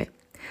Spirit,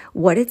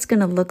 what it's going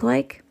to look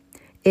like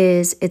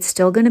is it's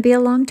still going to be a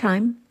long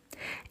time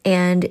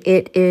and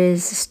it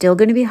is still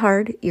going to be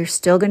hard. You're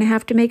still going to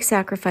have to make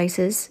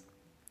sacrifices,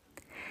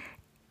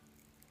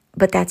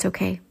 but that's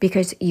okay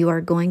because you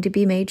are going to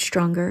be made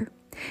stronger.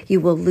 You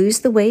will lose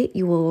the weight.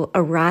 You will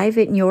arrive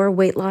in your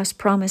weight loss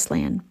promised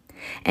land,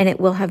 and it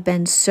will have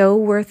been so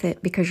worth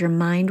it because your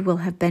mind will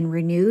have been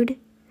renewed.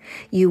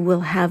 You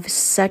will have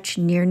such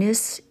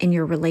nearness in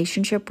your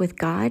relationship with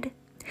God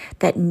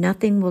that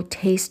nothing will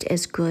taste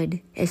as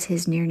good as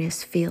his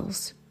nearness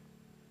feels.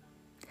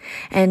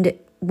 And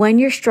when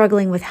you're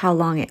struggling with how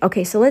long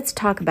okay, so let's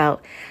talk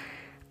about,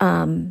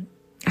 I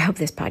hope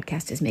this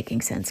podcast is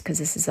making sense because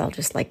this is all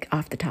just like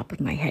off the top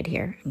of my head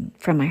here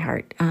from my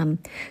heart.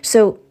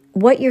 So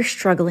what you're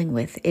struggling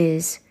with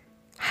is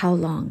how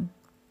long,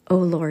 oh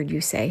Lord, you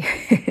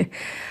say,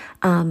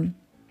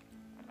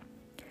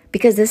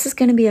 because this is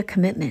going to be a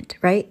commitment,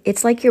 right?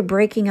 It's like you're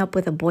breaking up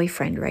with a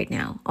boyfriend right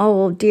now.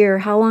 Oh dear,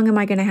 how long am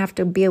I going to have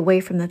to be away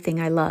from the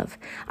thing I love?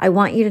 I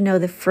want you to know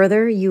the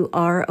further you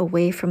are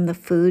away from the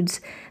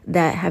foods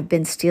that have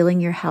been stealing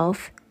your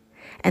health,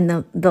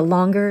 and the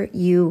longer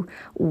you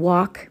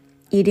walk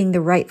eating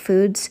the right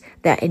foods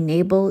that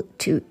enable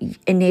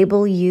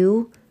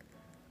you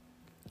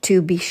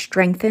to be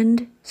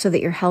strengthened so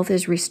that your health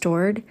is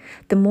restored,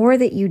 the more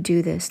that you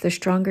do this, the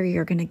stronger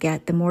you're going to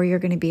get, the more you're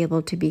going to be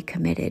able to be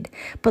committed.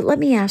 But let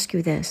me ask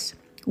you this.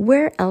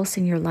 Where else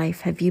in your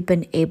life have you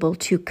been able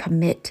to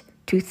commit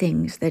to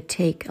things that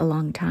take a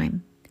long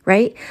time,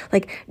 right?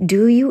 Like,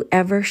 do you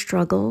ever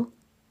struggle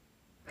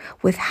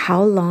with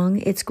how long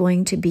it's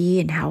going to be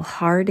and how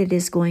hard it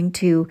is going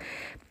to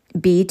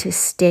be to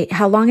stay,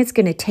 how long it's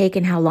going to take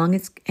and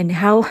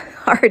how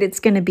hard it's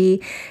going to be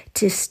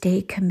to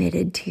stay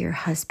committed to your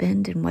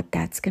husband and what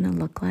that's going to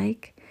look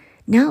like?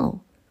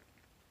 No.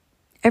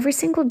 Every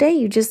single day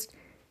you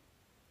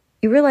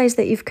realize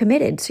that you've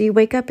committed. So you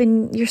wake up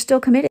and you're still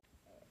committed.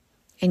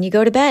 And you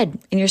go to bed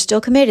and you're still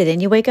committed. And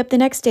you wake up the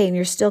next day and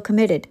you're still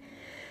committed.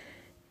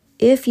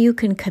 If you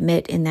can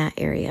commit in that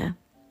area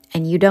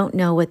and you don't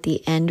know what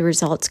the end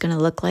result's going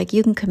to look like,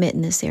 you can commit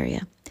in this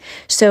area.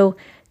 So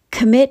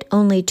commit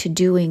only to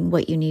doing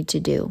what you need to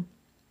do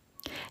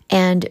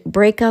and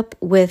break up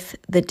with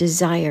the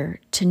desire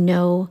to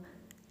know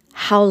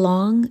how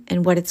long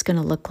and what it's going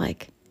to look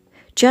like.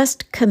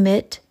 Just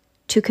commit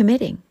to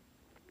committing,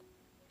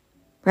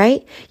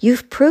 right?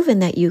 You've proven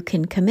that you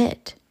can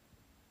commit.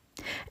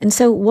 And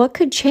so what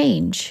could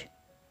change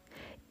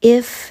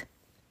if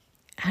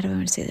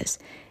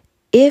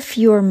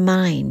your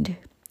mind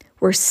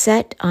were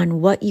set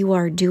on what you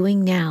are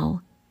doing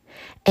now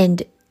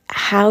and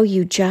how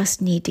you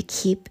just need to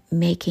keep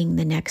making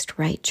the next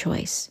right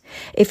choice.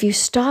 If you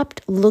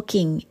stopped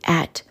looking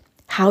at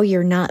how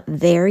you're not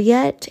there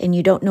yet and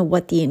you don't know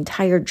what the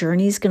entire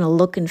journey is going to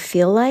look and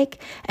feel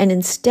like, and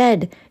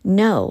instead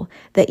know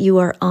that you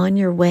are on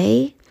your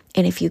way,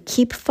 and if you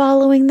keep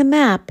following the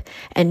map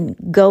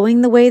and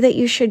going the way that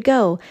you should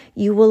go,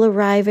 you will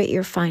arrive at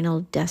your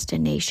final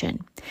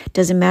destination.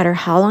 Doesn't matter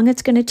how long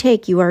it's going to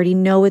take, you already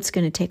know it's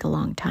going to take a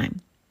long time.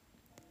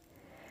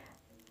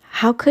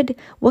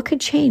 What could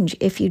change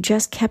if you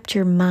just kept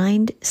your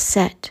mind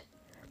set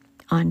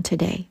on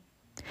today,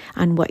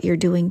 on what you're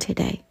doing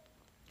today,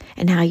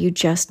 and how you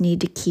just need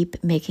to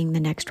keep making the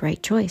next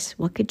right choice?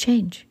 What could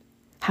change?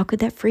 How could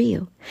that free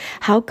you?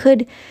 How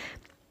could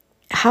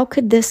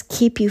this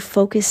keep you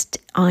focused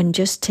on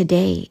just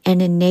today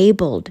and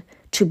enabled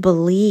to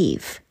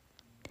believe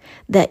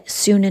that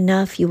soon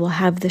enough you will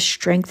have the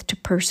strength to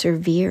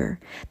persevere,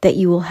 that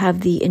you will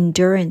have the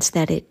endurance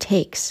that it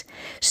takes.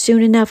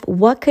 Soon enough,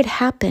 what could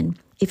happen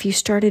if you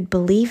started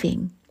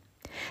believing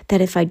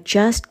that if I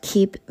just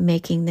keep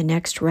making the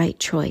next right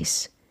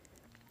choice,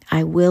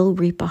 I will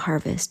reap a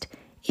harvest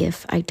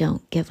if I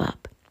don't give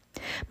up?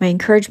 My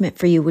encouragement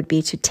for you would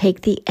be to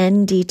take the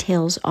end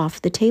details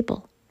off the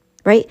table,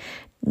 right?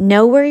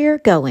 Know where you're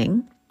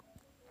going.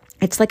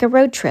 It's like a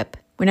road trip.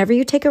 Whenever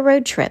you take a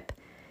road trip,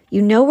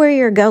 you know where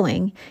you're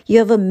going. You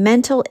have a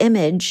mental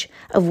image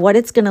of what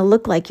it's going to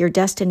look like, your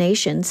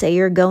destination. Say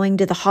you're going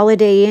to the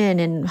Holiday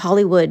Inn in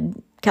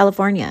Hollywood,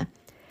 California,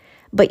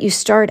 but you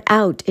start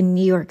out in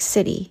New York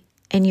City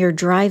and you're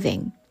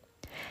driving.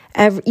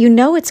 You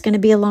know it's going to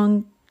be a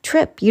long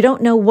trip. You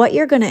don't know what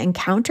you're going to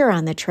encounter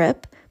on the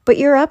trip, but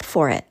you're up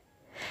for it.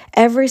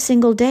 Every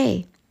single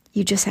day,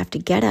 you just have to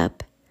get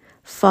up,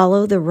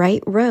 follow the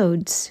right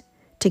roads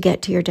to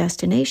get to your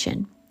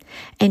destination.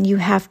 And you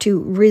have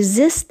to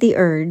resist the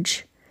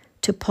urge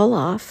to pull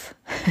off,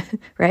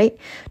 right?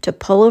 To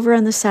pull over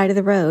on the side of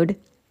the road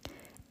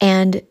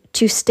and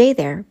to stay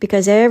there.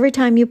 Because every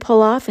time you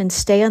pull off and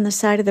stay on the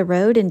side of the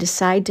road and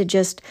decide to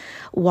just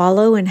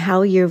wallow in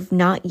how you've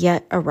not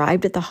yet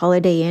arrived at the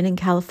Holiday Inn in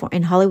California,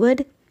 in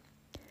Hollywood,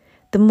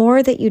 the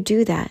more that you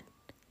do that,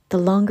 the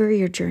longer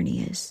your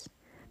journey is.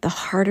 The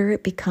harder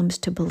it becomes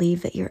to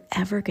believe that you're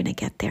ever going to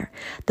get there.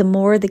 The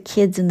more the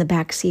kids in the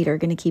back seat are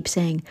going to keep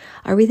saying,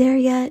 are we there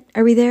yet?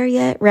 Are we there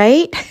yet?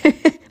 Right?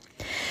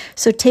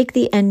 So take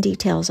the end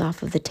details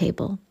off of the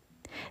table.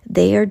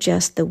 They are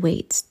just the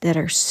weights that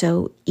are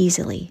so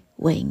easily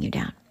weighing you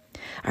down.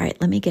 All right,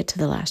 let me get to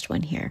the last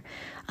one here.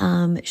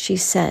 She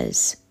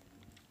says,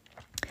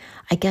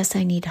 I guess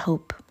I need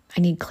hope.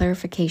 I need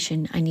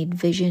clarification. I need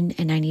vision,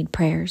 and I need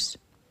prayers.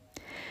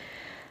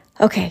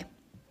 Okay.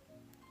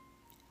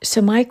 So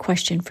my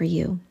question for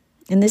you,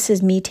 and this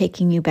is me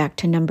taking you back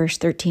to Numbers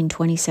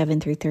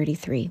 13:27 through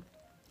 33.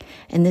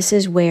 And this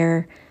is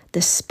where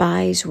the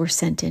spies were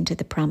sent into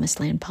the promised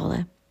land,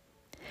 Paula.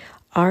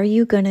 Are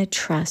you going to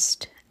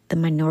trust the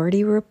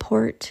minority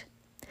report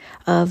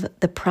of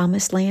the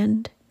promised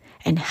land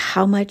and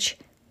how much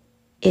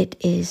it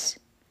is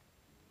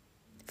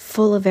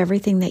full of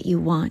everything that you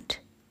want,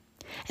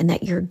 and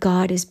that your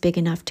God is big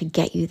enough to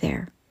get you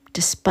there,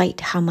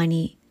 despite how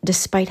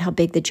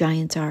big the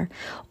giants are?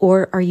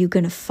 Or are you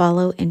going to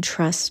follow and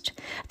trust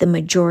the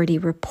majority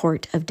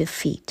report of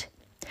defeat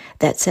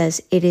that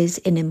says it is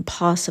an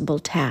impossible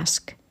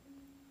task?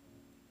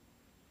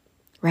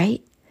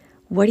 Right?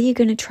 What are you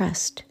going to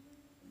trust?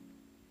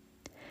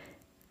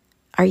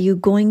 Are you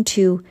going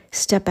to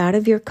step out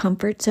of your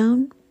comfort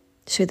zone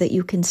so that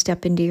you can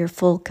step into your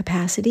full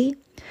capacity?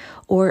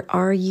 Or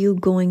are you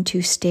going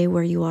to stay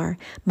where you are?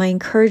 My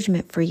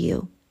encouragement for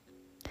you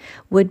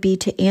would be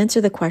to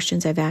answer the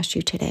questions I've asked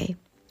you today,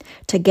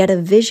 to get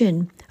a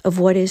vision of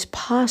what is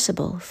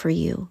possible for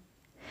you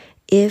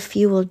if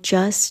you will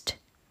just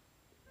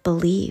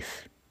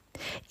believe,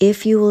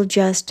 if you will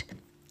just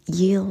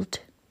yield,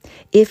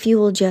 if you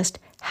will just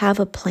have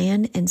a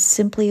plan and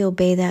simply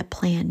obey that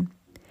plan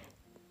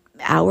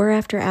hour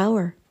after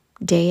hour,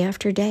 day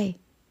after day.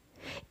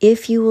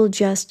 If you will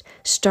just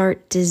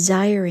start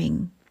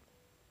desiring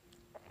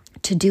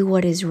to do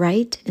what is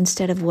right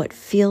instead of what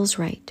feels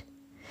right.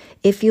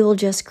 If you will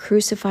just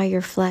crucify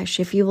your flesh,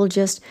 if you will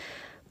just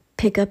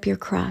pick up your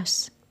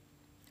cross,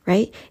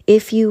 right?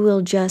 If you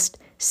will just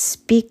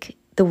speak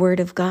the word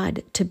of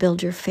God to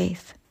build your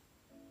faith.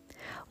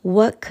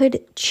 What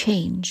could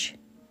change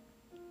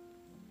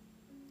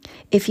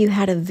if you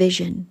had a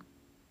vision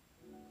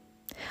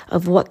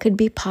of what could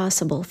be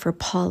possible for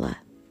Paula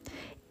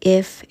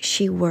if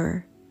she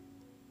were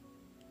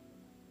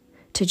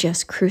to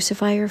just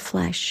crucify her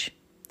flesh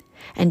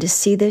and to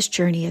see this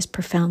journey as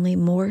profoundly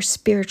more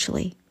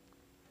spiritually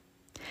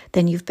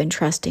than you've been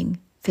trusting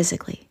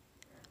physically?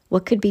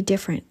 What could be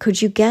different?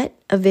 Could you get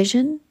a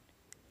vision?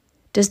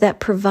 Does that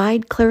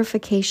provide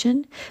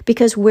clarification?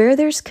 Because where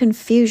there's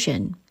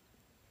confusion,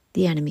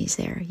 the enemy's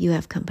there. You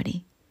have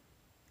company,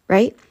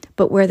 right?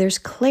 But where there's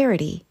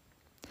clarity,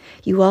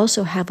 you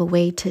also have a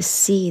way to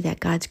see that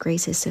God's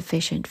grace is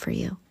sufficient for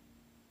you.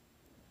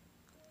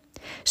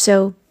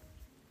 So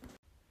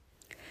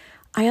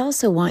I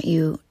also want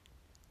you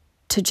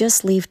to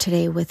just leave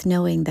today with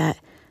knowing that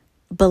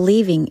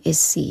believing is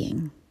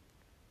seeing,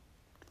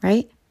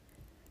 right?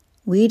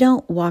 We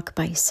don't walk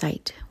by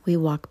sight, we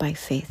walk by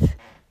faith.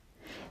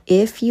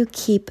 If you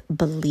keep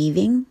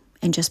believing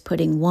and just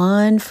putting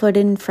one foot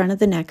in front of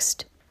the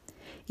next,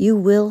 you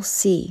will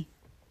see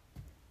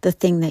the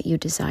thing that you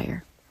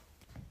desire.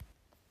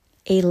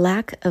 A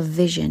lack of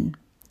vision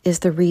is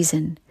the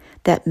reason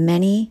that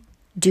many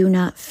do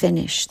not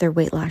finish their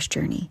weight loss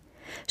journey.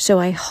 So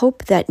I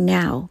hope that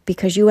now,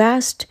 because you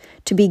asked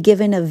to be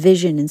given a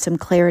vision and some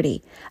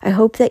clarity, I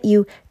hope that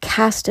you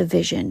cast a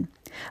vision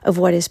of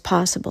what is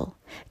possible.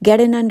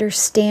 Get an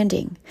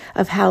understanding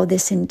of how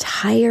this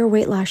entire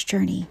weight loss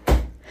journey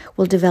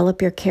will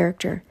develop your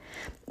character.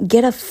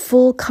 get a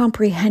full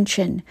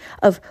comprehension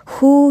of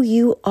who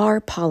you are,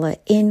 Paula,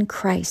 in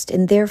Christ,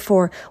 and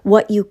therefore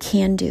what you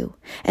can do,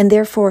 and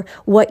therefore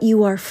what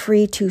you are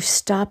free to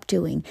stop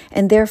doing,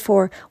 and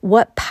therefore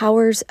what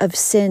powers of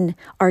sin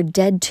are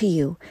dead to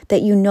you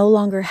that you no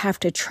longer have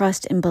to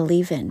trust and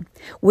believe in,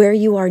 where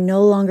you are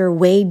no longer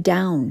weighed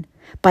down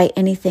by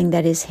anything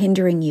that is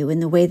hindering you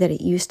in the way that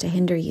it used to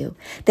hinder you,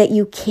 that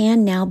you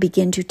can now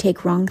begin to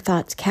take wrong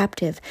thoughts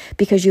captive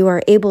because you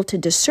are able to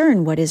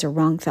discern what is a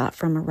wrong thought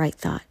from a right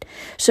thought.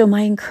 So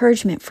my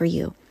encouragement for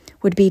you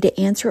would be to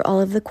answer all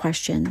of the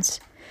questions,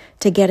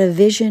 to get a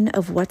vision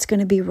of what's going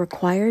to be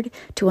required,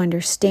 to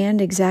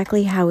understand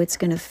exactly how it's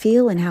going to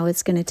feel and how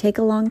it's going to take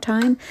a long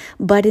time,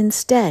 but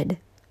instead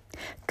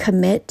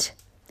commit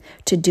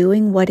to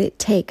doing what it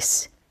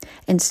takes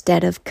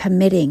instead of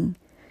committing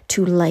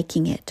to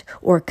liking it,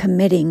 or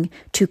committing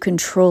to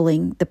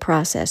controlling the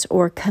process,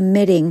 or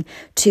committing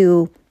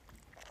to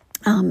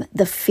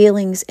the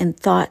feelings and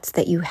thoughts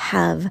that you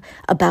have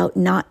about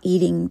not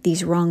eating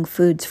these wrong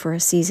foods for a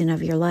season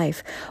of your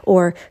life,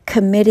 or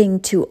committing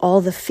to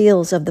all the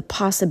feels of the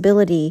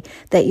possibility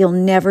that you'll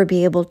never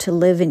be able to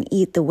live and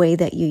eat the way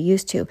that you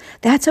used to.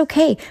 That's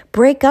okay.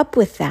 Break up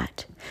with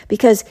that,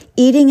 because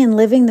eating and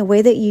living the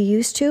way that you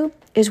used to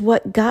is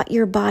what got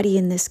your body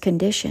in this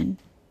condition.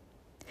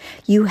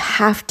 You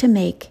have to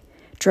make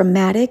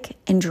dramatic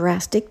and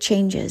drastic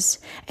changes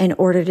in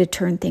order to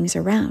turn things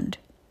around.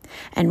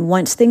 And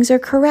once things are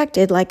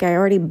corrected, like I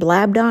already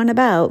blabbed on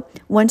about,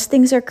 once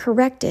things are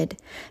corrected,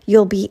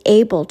 you'll be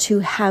able to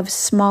have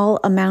small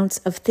amounts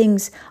of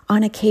things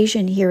on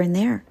occasion here and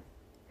there.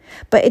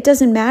 But it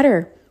doesn't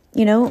matter,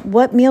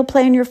 what meal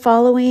plan you're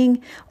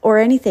following or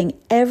anything.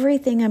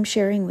 Everything I'm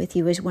sharing with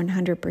you is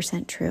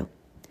 100% true.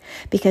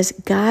 Because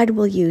God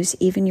will use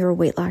even your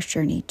weight loss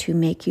journey to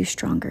make you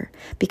stronger.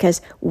 Because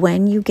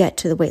when you get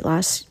to the weight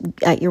loss,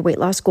 at your weight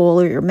loss goal,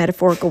 or your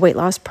metaphorical weight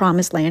loss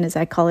promised land, as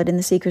I call it in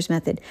the Seeker's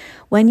Method,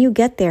 when you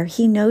get there,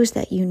 He knows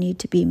that you need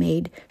to be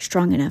made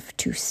strong enough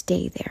to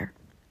stay there.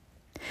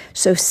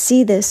 So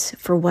see this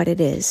for what it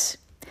is.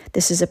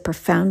 This is a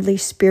profoundly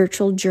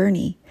spiritual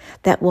journey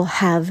that will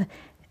have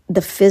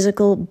the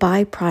physical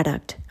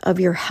byproduct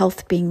of your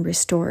health being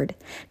restored.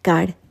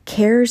 God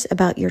cares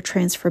about your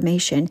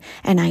transformation,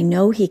 and I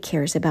know He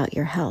cares about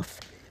your health.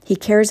 He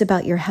cares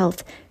about your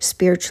health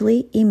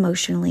spiritually,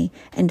 emotionally,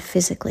 and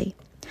physically.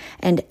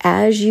 And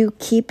as you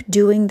keep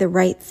doing the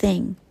right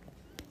thing,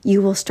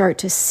 you will start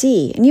to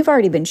see, and you've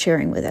already been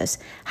sharing with us,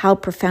 how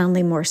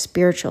profoundly more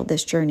spiritual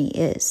this journey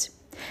is.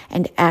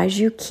 And as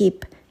you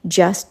keep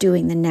just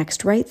doing the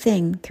next right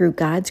thing through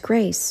God's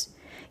grace,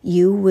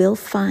 you will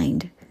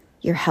find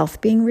your health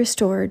being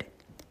restored,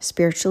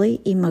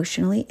 spiritually,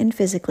 emotionally, and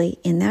physically,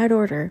 in that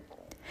order,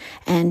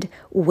 and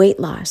weight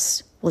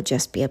loss will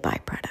just be a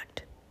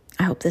byproduct.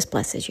 I hope this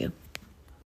blesses you.